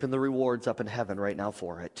she's reaping the rewards up in heaven right now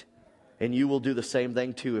for it. And you will do the same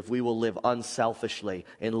thing too if we will live unselfishly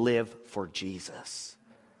and live for Jesus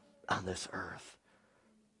on this earth.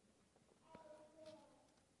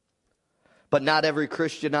 But not every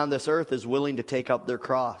Christian on this earth is willing to take up their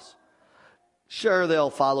cross. Sure, they'll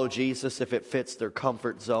follow Jesus if it fits their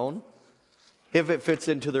comfort zone. If it fits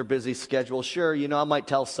into their busy schedule, sure, you know, I might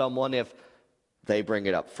tell someone if they bring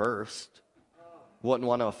it up first. Wouldn't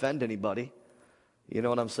want to offend anybody. You know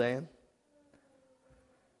what I'm saying?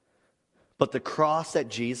 But the cross that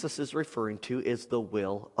Jesus is referring to is the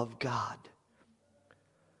will of God.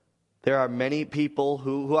 There are many people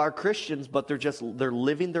who are Christians, but they're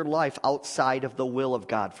living their life outside of the will of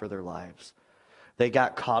God for their lives. They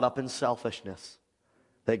got caught up in selfishness.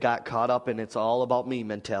 They got caught up in it's all about me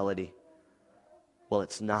mentality. Well,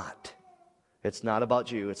 it's not. It's not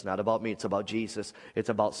about you. It's not about me. It's about Jesus. It's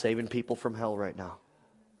about saving people from hell right now.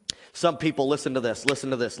 Some people, listen to this.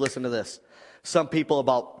 Some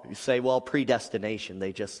people say, well, predestination.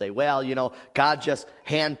 They just say, well, you know, God just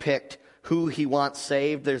handpicked who he wants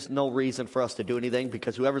saved. There's no reason for us to do anything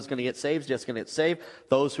because whoever's going to get saved is just going to get saved.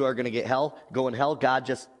 Those who are going to go in hell, God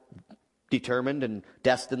just determined and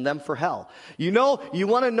destined them for hell. You know, you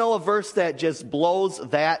want to know a verse that just blows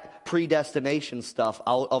that predestination stuff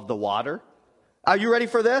out of the water? Are you ready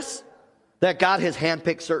for this? That God has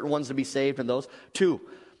handpicked certain ones to be saved and those. 2,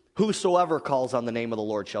 whosoever calls on the name of the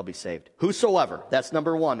Lord shall be saved. Whosoever. That's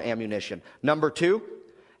number 1, ammunition. Number 2,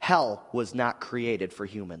 hell was not created for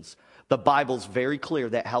humans. The Bible's very clear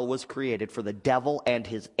that hell was created for the devil and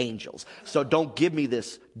his angels. So don't give me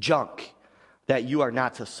this junk that you are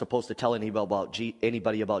not supposed to tell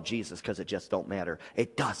anybody about Jesus because it just don't matter.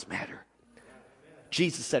 It does matter.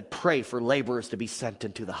 Jesus said, pray for laborers to be sent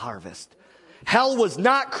into the harvest. Hell was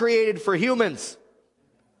not created for humans.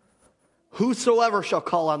 Whosoever shall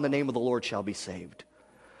call on the name of the Lord shall be saved.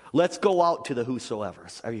 Let's go out to the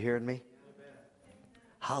whosoevers. Are you hearing me? Amen.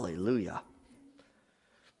 Hallelujah.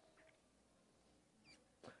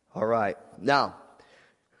 All right. Now,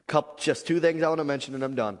 just two things I want to mention and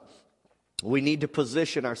I'm done. We need to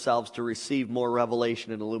position ourselves to receive more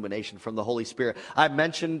revelation and illumination from the Holy Spirit. I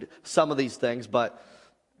mentioned some of these things, but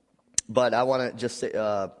I want to just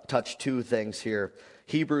touch two things here.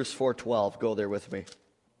 Hebrews 4:12. Go there with me.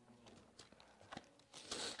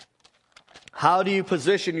 How do you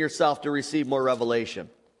position yourself to receive more revelation?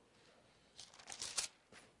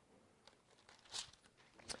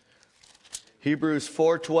 Hebrews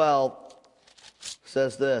 4:12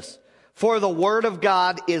 says this. For the word of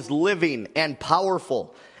God is living and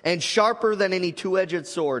powerful and sharper than any two-edged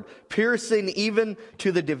sword, piercing even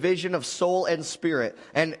to the division of soul and spirit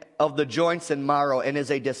and of the joints and marrow, and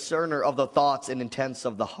is a discerner of the thoughts and intents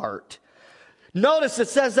of the heart. Notice it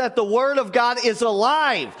says that the word of God is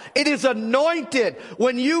alive. It is anointed.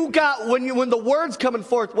 When the word's coming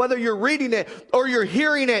forth, whether you're reading it or you're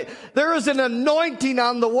hearing it, there is an anointing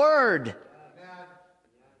on the word.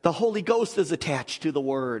 The Holy Ghost is attached to the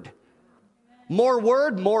word. More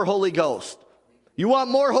word, more Holy Ghost. You want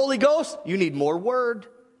more Holy Ghost? You need more word.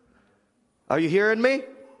 Are you hearing me?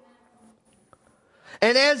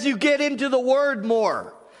 And as you get into the word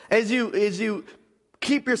more, as you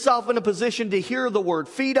keep yourself in a position to hear the word,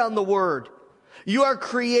 feed on the word, you are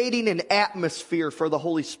creating an atmosphere for the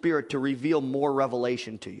Holy Spirit to reveal more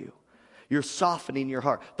revelation to you. You're softening your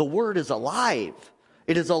heart. The word is alive.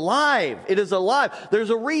 It is alive. It is alive. There's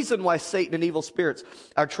a reason why Satan and evil spirits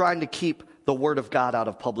are trying to keep the word of God out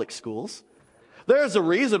of public schools. There's a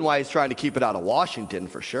reason why he's trying to keep it out of Washington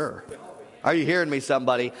for sure. Are you hearing me,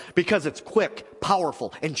 somebody? Because it's quick,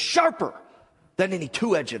 powerful, and sharper than any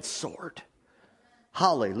two-edged sword.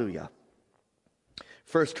 Hallelujah.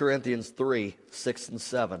 1 Corinthians 3, 6 and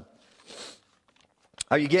 7.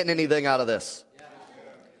 Are you getting anything out of this?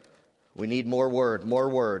 We need more word, more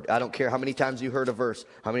word. I don't care how many times you heard a verse,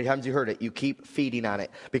 how many times you heard it. You keep feeding on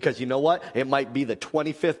it. Because you know what? It might be the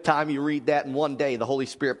 25th time you read that in one day. The Holy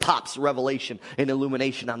Spirit pops revelation and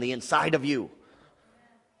illumination on the inside of you.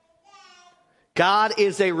 God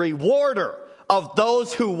is a rewarder of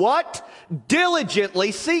those who what?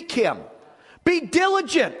 Diligently seek Him. Be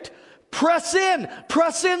diligent. Press in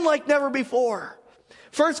like never before.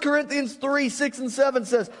 1 Corinthians 3, 6 and 7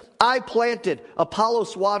 says, I planted,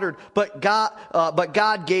 Apollos watered, but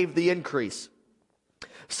God gave the increase.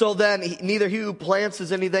 So then neither he who plants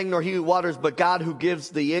is anything nor he who waters, but God who gives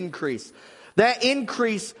the increase. That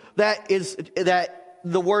increase that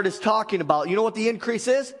the word is talking about. You know what the increase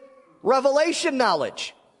is? Revelation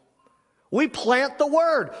knowledge. We plant the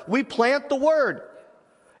word. We plant the word.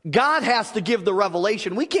 God has to give the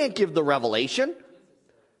revelation. We can't give the revelation.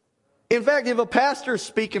 In fact, if a pastor is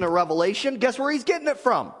speaking a revelation, guess where he's getting it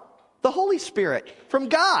from? The Holy Spirit, from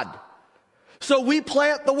God. So we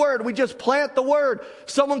plant the word. We just plant the word.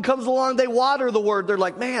 Someone comes along, they water the word. They're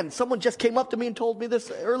like, man, someone just came up to me and told me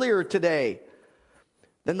this earlier today.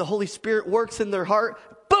 Then the Holy Spirit works in their heart.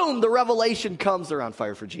 Boom, the revelation comes. They're on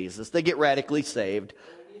fire for Jesus. They get radically saved.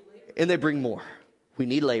 And they bring more. We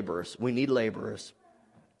need laborers. We need laborers.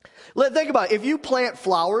 Think about it. If you plant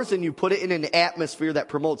flowers and you put it in an atmosphere that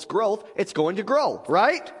promotes growth, it's going to grow,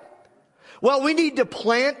 right? Well, we need to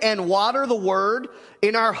plant and water the word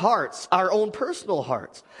in our hearts, our own personal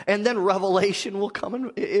hearts. And then revelation will come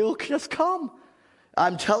and it will just come.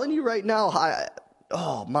 I'm telling you right now,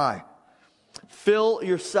 fill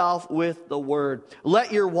yourself with the word.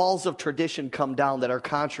 Let your walls of tradition come down that are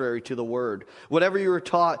contrary to the word. Whatever you were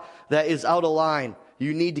taught that is out of line,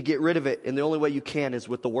 you need to get rid of it, and the only way you can is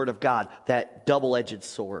with the word of God, that double-edged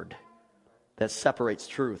sword that separates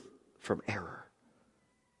truth from error.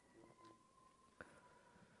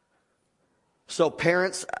 So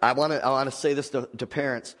parents, I want to say this to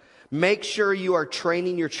parents. Make sure you are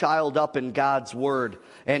training your child up in God's word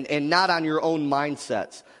and not on your own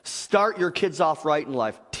mindsets. Start your kids off right in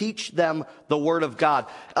life. Teach them the word of God.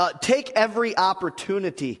 Take every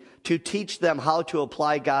opportunity to teach them how to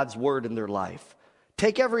apply God's word in their life.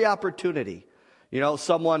 Take every opportunity. You know,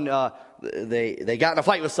 someone, they got in a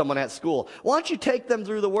fight with someone at school. Why don't you take them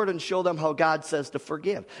through the word and show them how God says to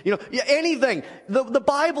forgive? You know, anything. The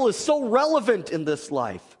Bible is so relevant in this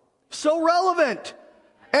life. So relevant.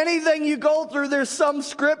 Anything you go through, there's some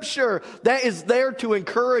scripture that is there to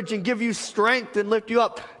encourage and give you strength and lift you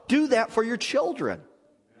up. Do that for your children.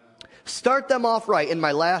 Start them off right. And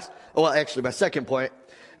my second point,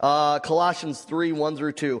 Colossians 3, 1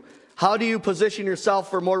 through 2. How do you position yourself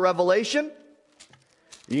for more revelation?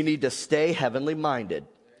 You need to stay heavenly minded.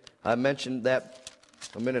 I mentioned that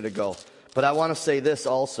a minute ago. But I want to say this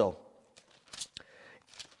also.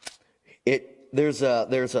 There's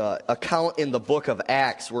a account in the book of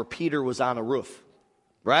Acts where Peter was on a roof,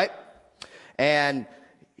 right? And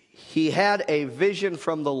he had a vision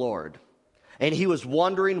from the Lord. And he was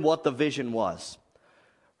wondering what the vision was.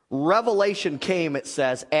 Revelation came, it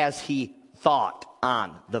says, as he thought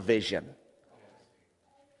on the vision.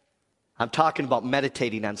 I'm talking about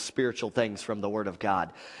meditating on spiritual things from the Word of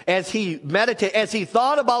God. As he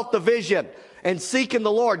thought about the vision and seeking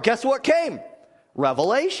the Lord, guess what came?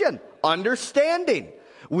 Revelation, understanding.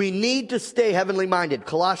 We need to stay heavenly minded.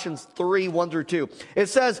 Colossians 3, 1 through 2. It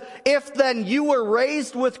says, if then you were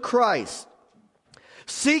raised with Christ,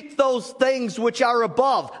 seek those things which are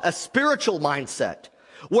above, a spiritual mindset.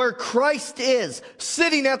 Where Christ is,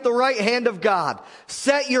 sitting at the right hand of God.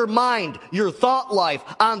 Set your mind, your thought life,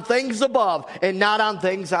 on things above and not on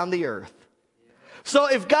things on the earth. So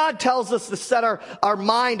if God tells us to set our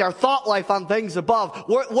mind, our thought life on things above,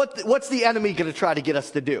 what's the enemy going to try to get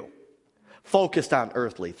us to do? Focused on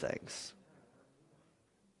earthly things.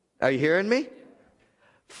 Are you hearing me?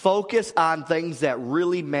 Focus on things that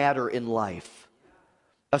really matter in life.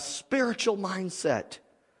 A spiritual mindset.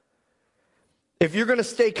 If you're going to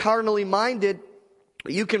stay carnally minded,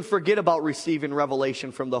 you can forget about receiving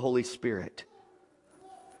revelation from the Holy Spirit.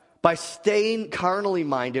 By staying carnally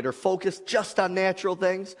minded or focused just on natural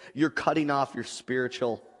things, you're cutting off your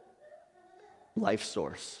spiritual life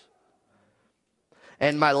source.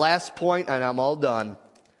 And my last point, and I'm all done,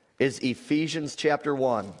 is Ephesians chapter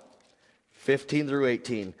 1, 15 through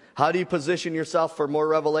 18. How do you position yourself for more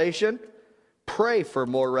revelation? Pray for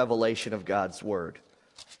more revelation of God's Word.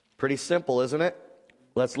 Pretty simple, isn't it?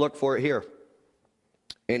 Let's look for it here.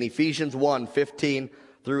 In Ephesians 1, 15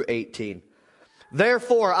 through 18.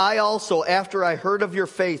 Therefore, I also, after I heard of your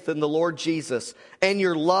faith in the Lord Jesus and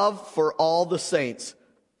your love for all the saints.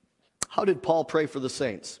 How did Paul pray for the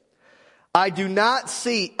saints? I do not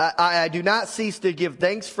cease to give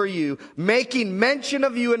thanks for you, making mention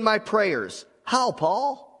of you in my prayers. How,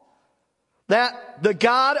 Paul? That the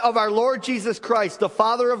God of our Lord Jesus Christ, the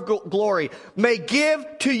Father of glory, may give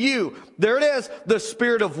to you, there it is, the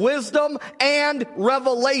spirit of wisdom and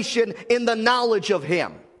revelation in the knowledge of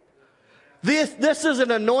Him. This is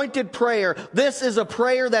an anointed prayer. This is a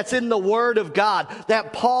prayer that's in the Word of God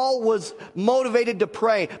that Paul was motivated to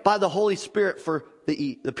pray by the Holy Spirit for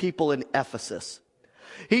the people in Ephesus.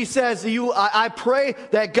 He says, I pray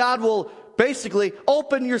that God will basically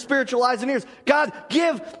open your spiritual eyes and ears. God,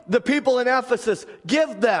 give the people in Ephesus,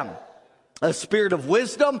 give them a spirit of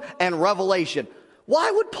wisdom and revelation. Why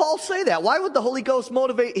would Paul say that? Why would the Holy Ghost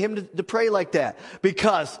motivate him to pray like that?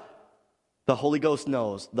 Because the Holy Ghost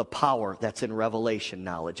knows the power that's in revelation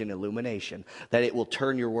knowledge and illumination, that it will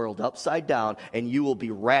turn your world upside down and you will be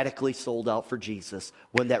radically sold out for Jesus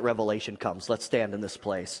when that revelation comes. Let's stand in this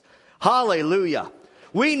place. Hallelujah.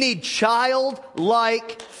 We need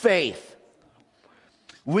childlike faith.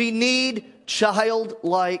 We need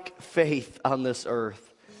childlike faith on this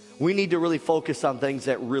earth. We need to really focus on things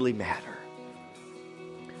that really matter.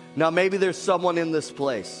 Now, maybe there's someone in this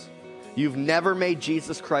place. You've never made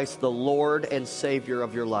Jesus Christ the Lord and Savior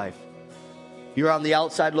of your life. You're on the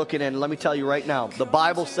outside looking in. Let me tell you right now, the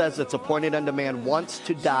Bible says it's appointed unto man once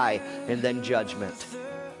to die and then judgment.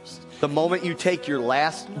 The moment you take your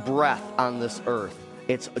last breath on this earth,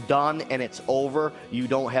 it's done and it's over. You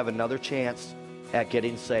don't have another chance at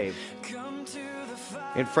getting saved.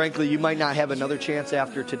 And frankly, you might not have another chance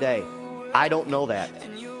after today. I don't know that.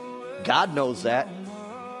 God knows that.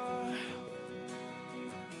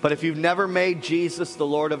 But if you've never made Jesus the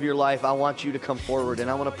Lord of your life, I want you to come forward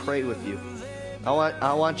and I want to pray with you.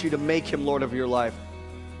 I want you to make Him Lord of your life.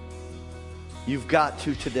 You've got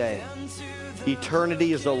to today.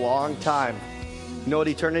 Eternity is a long time. You know what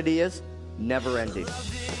eternity is? Never ending.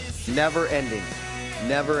 Never ending.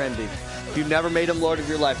 Never ending. If you've never made Him Lord of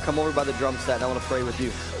your life, come over by the drum set and I want to pray with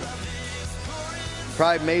you.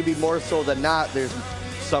 Probably maybe more so than not, there's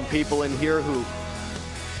some people in here who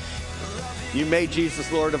you made Jesus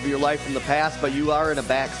Lord of your life in the past, but you are in a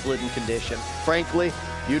backslidden condition. Frankly,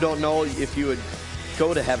 you don't know if you would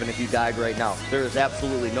go to heaven if you died right now. There is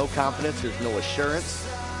absolutely no confidence. There's no assurance.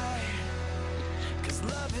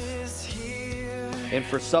 And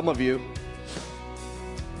for some of you,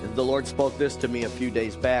 the Lord spoke this to me a few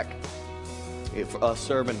days back. A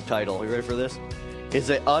sermon title. Are you ready for this? Is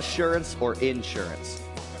it assurance or insurance?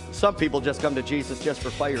 Some people just come to Jesus just for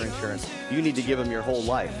fire insurance. You need to give Him your whole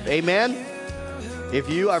life. Amen? If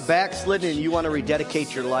you are backslidden and you want to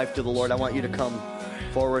rededicate your life to the Lord, I want you to come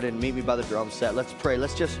forward and meet me by the drum set. Let's pray.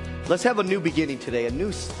 Let's have a new beginning today, a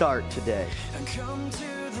new start today.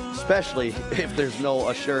 Especially if there's no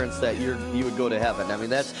assurance that you would go to heaven. I mean,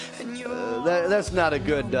 that's not a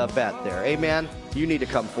good bet there. Amen? You need to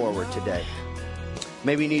come forward today.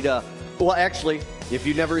 Maybe you need actually, if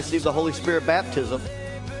you never received the Holy Spirit baptism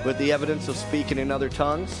with the evidence of speaking in other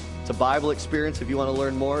tongues, it's a Bible experience. If you want to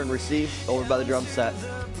learn more and receive, over by the drum set.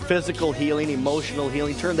 Physical healing, emotional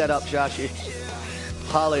healing. Turn that up, Joshie.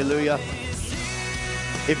 Hallelujah.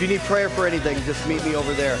 If you need prayer for anything, just meet me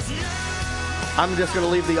over there. I'm just going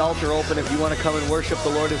to leave the altar open. If you want to come and worship the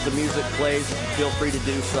Lord as the music plays, feel free to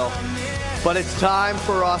do so. But it's time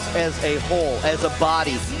for us as a whole, as a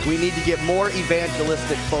body. We need to get more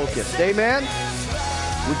evangelistic focused. Amen?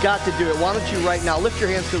 We got to do it. Why don't you right now lift your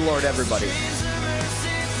hands to the Lord, everybody.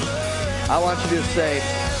 I want you to say,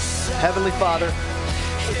 Heavenly Father,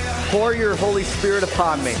 pour your Holy Spirit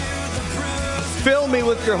upon me. Fill me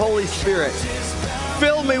with your Holy Spirit.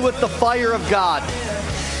 Fill me with the fire of God.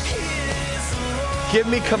 Give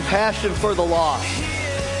me compassion for the lost.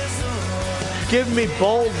 Give me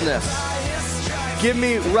boldness. Give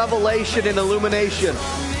me revelation and illumination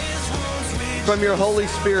from your Holy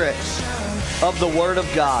Spirit of the Word of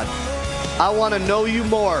God. I want to know you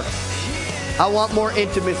more. I want more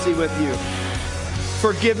intimacy with you.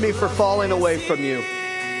 Forgive me for falling away from you.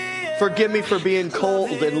 Forgive me for being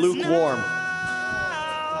cold and lukewarm.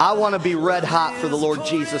 I want to be red hot for the Lord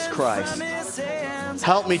Jesus Christ.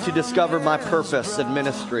 Help me to discover my purpose and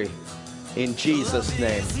ministry in Jesus'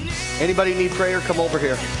 name. Anybody need prayer? Come over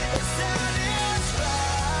here.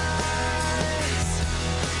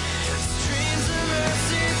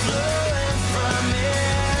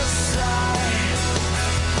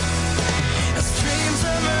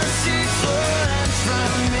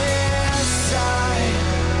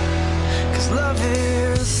 Love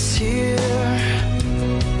is here.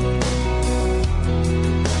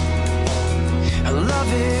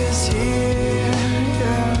 Love is here.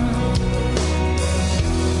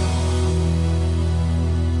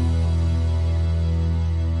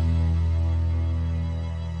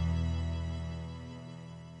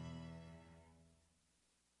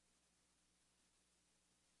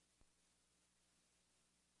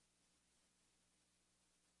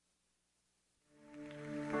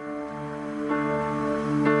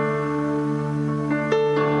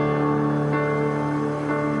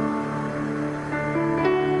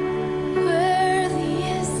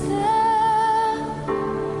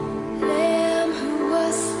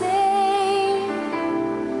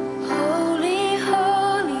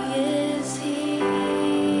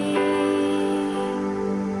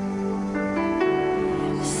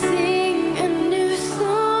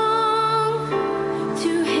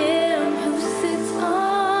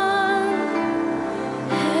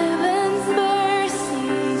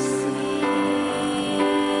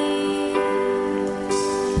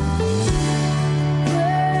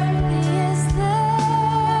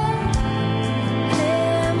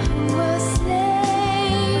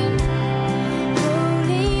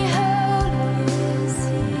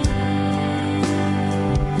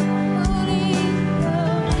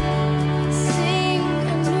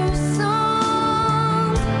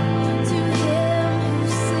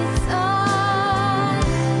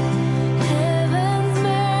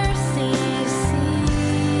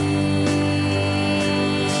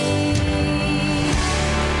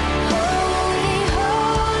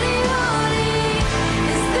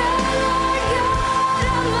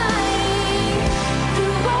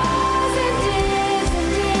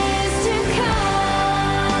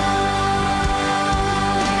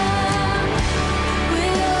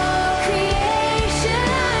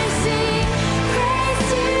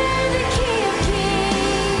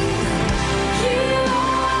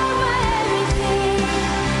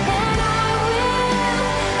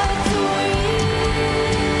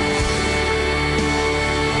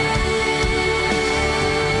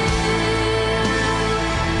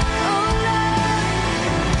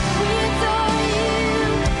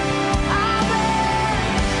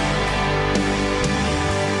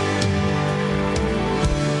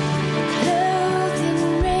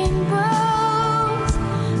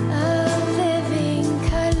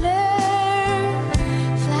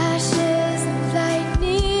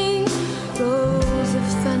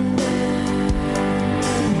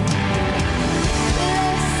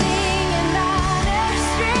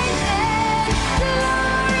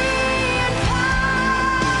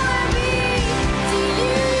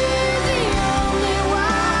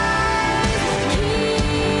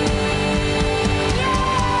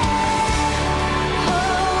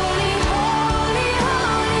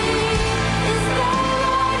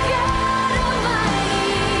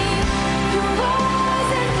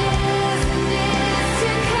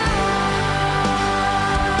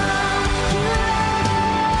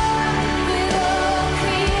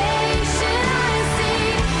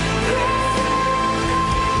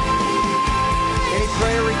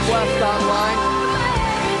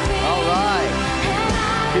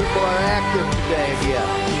 People are active today again.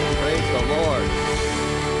 Praise the Lord.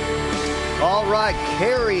 All right,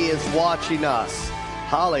 Carrie is watching us.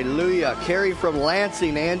 Hallelujah. Carrie from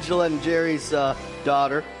Lansing, Angela and Jerry's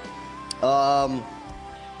daughter.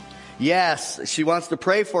 Yes, she wants to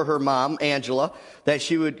pray for her mom, Angela, that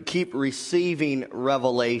she would keep receiving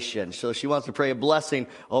revelation. So she wants to pray a blessing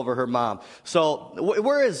over her mom. So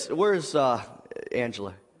where's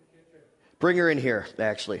Angela? Bring her in here,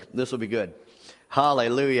 actually. This will be good.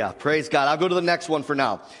 Hallelujah. Praise God. I'll go to the next one for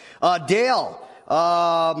now. Dale.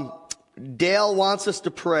 Dale wants us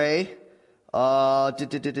to pray. All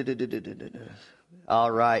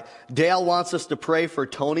right. Dale wants us to pray for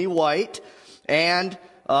Tony White and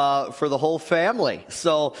for the whole family.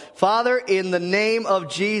 So, Father, in the name of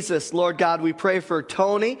Jesus, Lord God, we pray for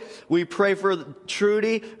Tony. We pray for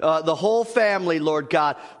Trudy, the whole family, Lord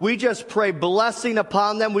God. We just pray blessing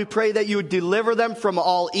upon them. We pray that you would deliver them from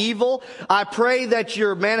all evil. I pray that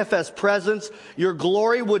your manifest presence, your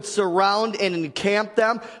glory would surround and encamp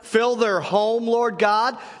them. Fill their home, Lord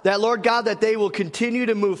God. Lord God, that they will continue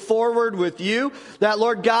to move forward with you.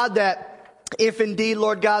 Lord God, that if indeed,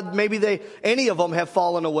 Lord God, maybe any of them have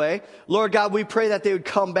fallen away, Lord God, we pray that they would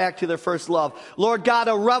come back to their first love. Lord God,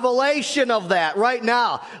 a revelation of that right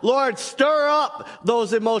now. Lord, stir up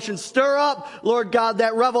those emotions. Stir up, Lord God,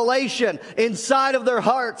 that revelation inside of their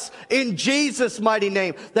hearts in Jesus' mighty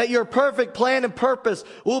name, that your perfect plan and purpose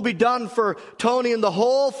will be done for Tony and the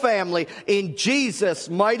whole family in Jesus'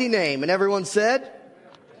 mighty name. And everyone said,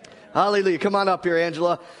 hallelujah. Come on up here,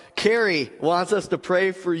 Angela. Carrie wants us to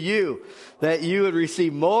pray for you, that you would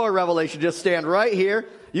receive more revelation. Just stand right here.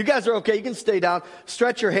 You guys are okay. You can stay down.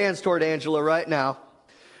 Stretch your hands toward Angela right now.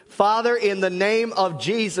 Father, in the name of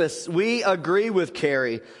Jesus, we agree with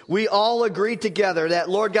Carrie. We all agree together that,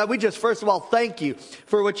 Lord God, we just first of all thank you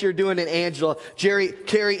for what you're doing in Angela, Jerry,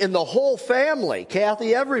 Carrie, and the whole family,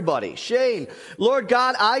 Kathy, everybody, Shane. Lord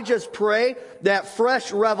God, I just pray that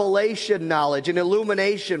fresh revelation knowledge and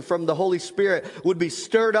illumination from the Holy Spirit would be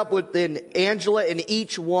stirred up within Angela and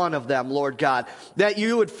each one of them, Lord God, that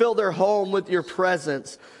you would fill their home with your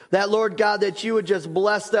presence. That, Lord God, that you would just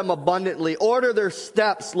bless them abundantly. Order their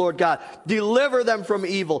steps, Lord God. Deliver them from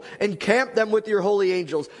evil. Encamp them with your holy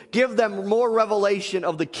angels. Give them more revelation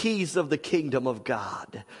of the keys of the kingdom of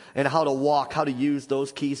God. And how to walk, how to use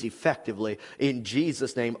those keys effectively. In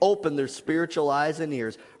Jesus' name. Open their spiritual eyes and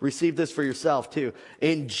ears. Receive this for yourself too.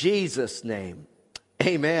 In Jesus' name.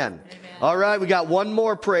 Amen. Amen. All right, we got one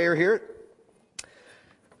more prayer here.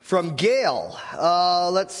 From Gail,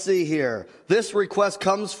 let's see here. This request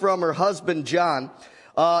comes from her husband, John.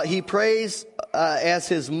 He prays as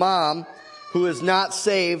his mom, who is not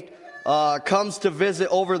saved, comes to visit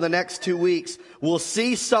over the next 2 weeks, will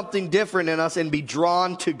see something different in us and be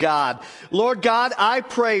drawn to God. Lord God, I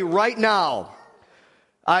pray right now.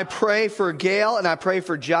 I pray for Gail and I pray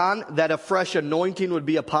for John that a fresh anointing would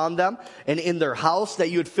be upon them and in their house,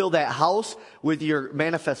 that you would fill that house with your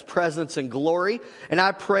manifest presence and glory. And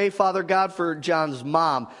I pray, Father God, for John's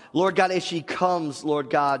mom. Lord God, as she comes,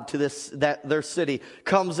 Lord God, to their city,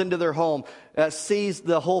 comes into their home, sees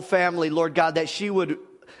the whole family, Lord God, that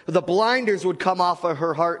the blinders would come off of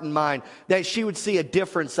her heart and mind, that she would see a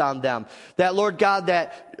difference on them. That, Lord God,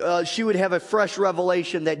 that she would have a fresh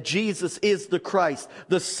revelation that Jesus is the Christ,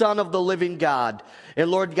 the Son of the living God. And,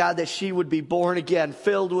 Lord God, that she would be born again,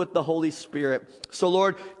 filled with the Holy Spirit. So,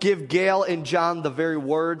 Lord, give Gail and John the very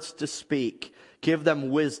words to speak. Give them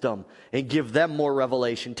wisdom and give them more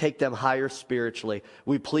revelation. Take them higher spiritually.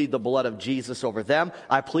 We plead the blood of Jesus over them.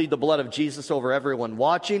 I plead the blood of Jesus over everyone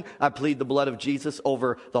watching. I plead the blood of Jesus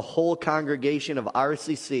over the whole congregation of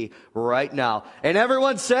RCC right now. And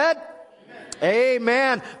everyone said, Amen.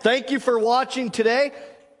 Amen. Thank you for watching today.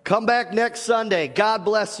 Come back next Sunday. God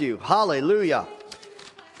bless you. Hallelujah.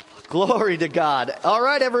 Glory to God. All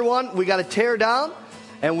right, everyone. We got to tear down.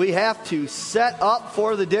 And we have to set up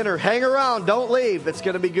for the dinner. Hang around. Don't leave. It's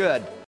going to be good.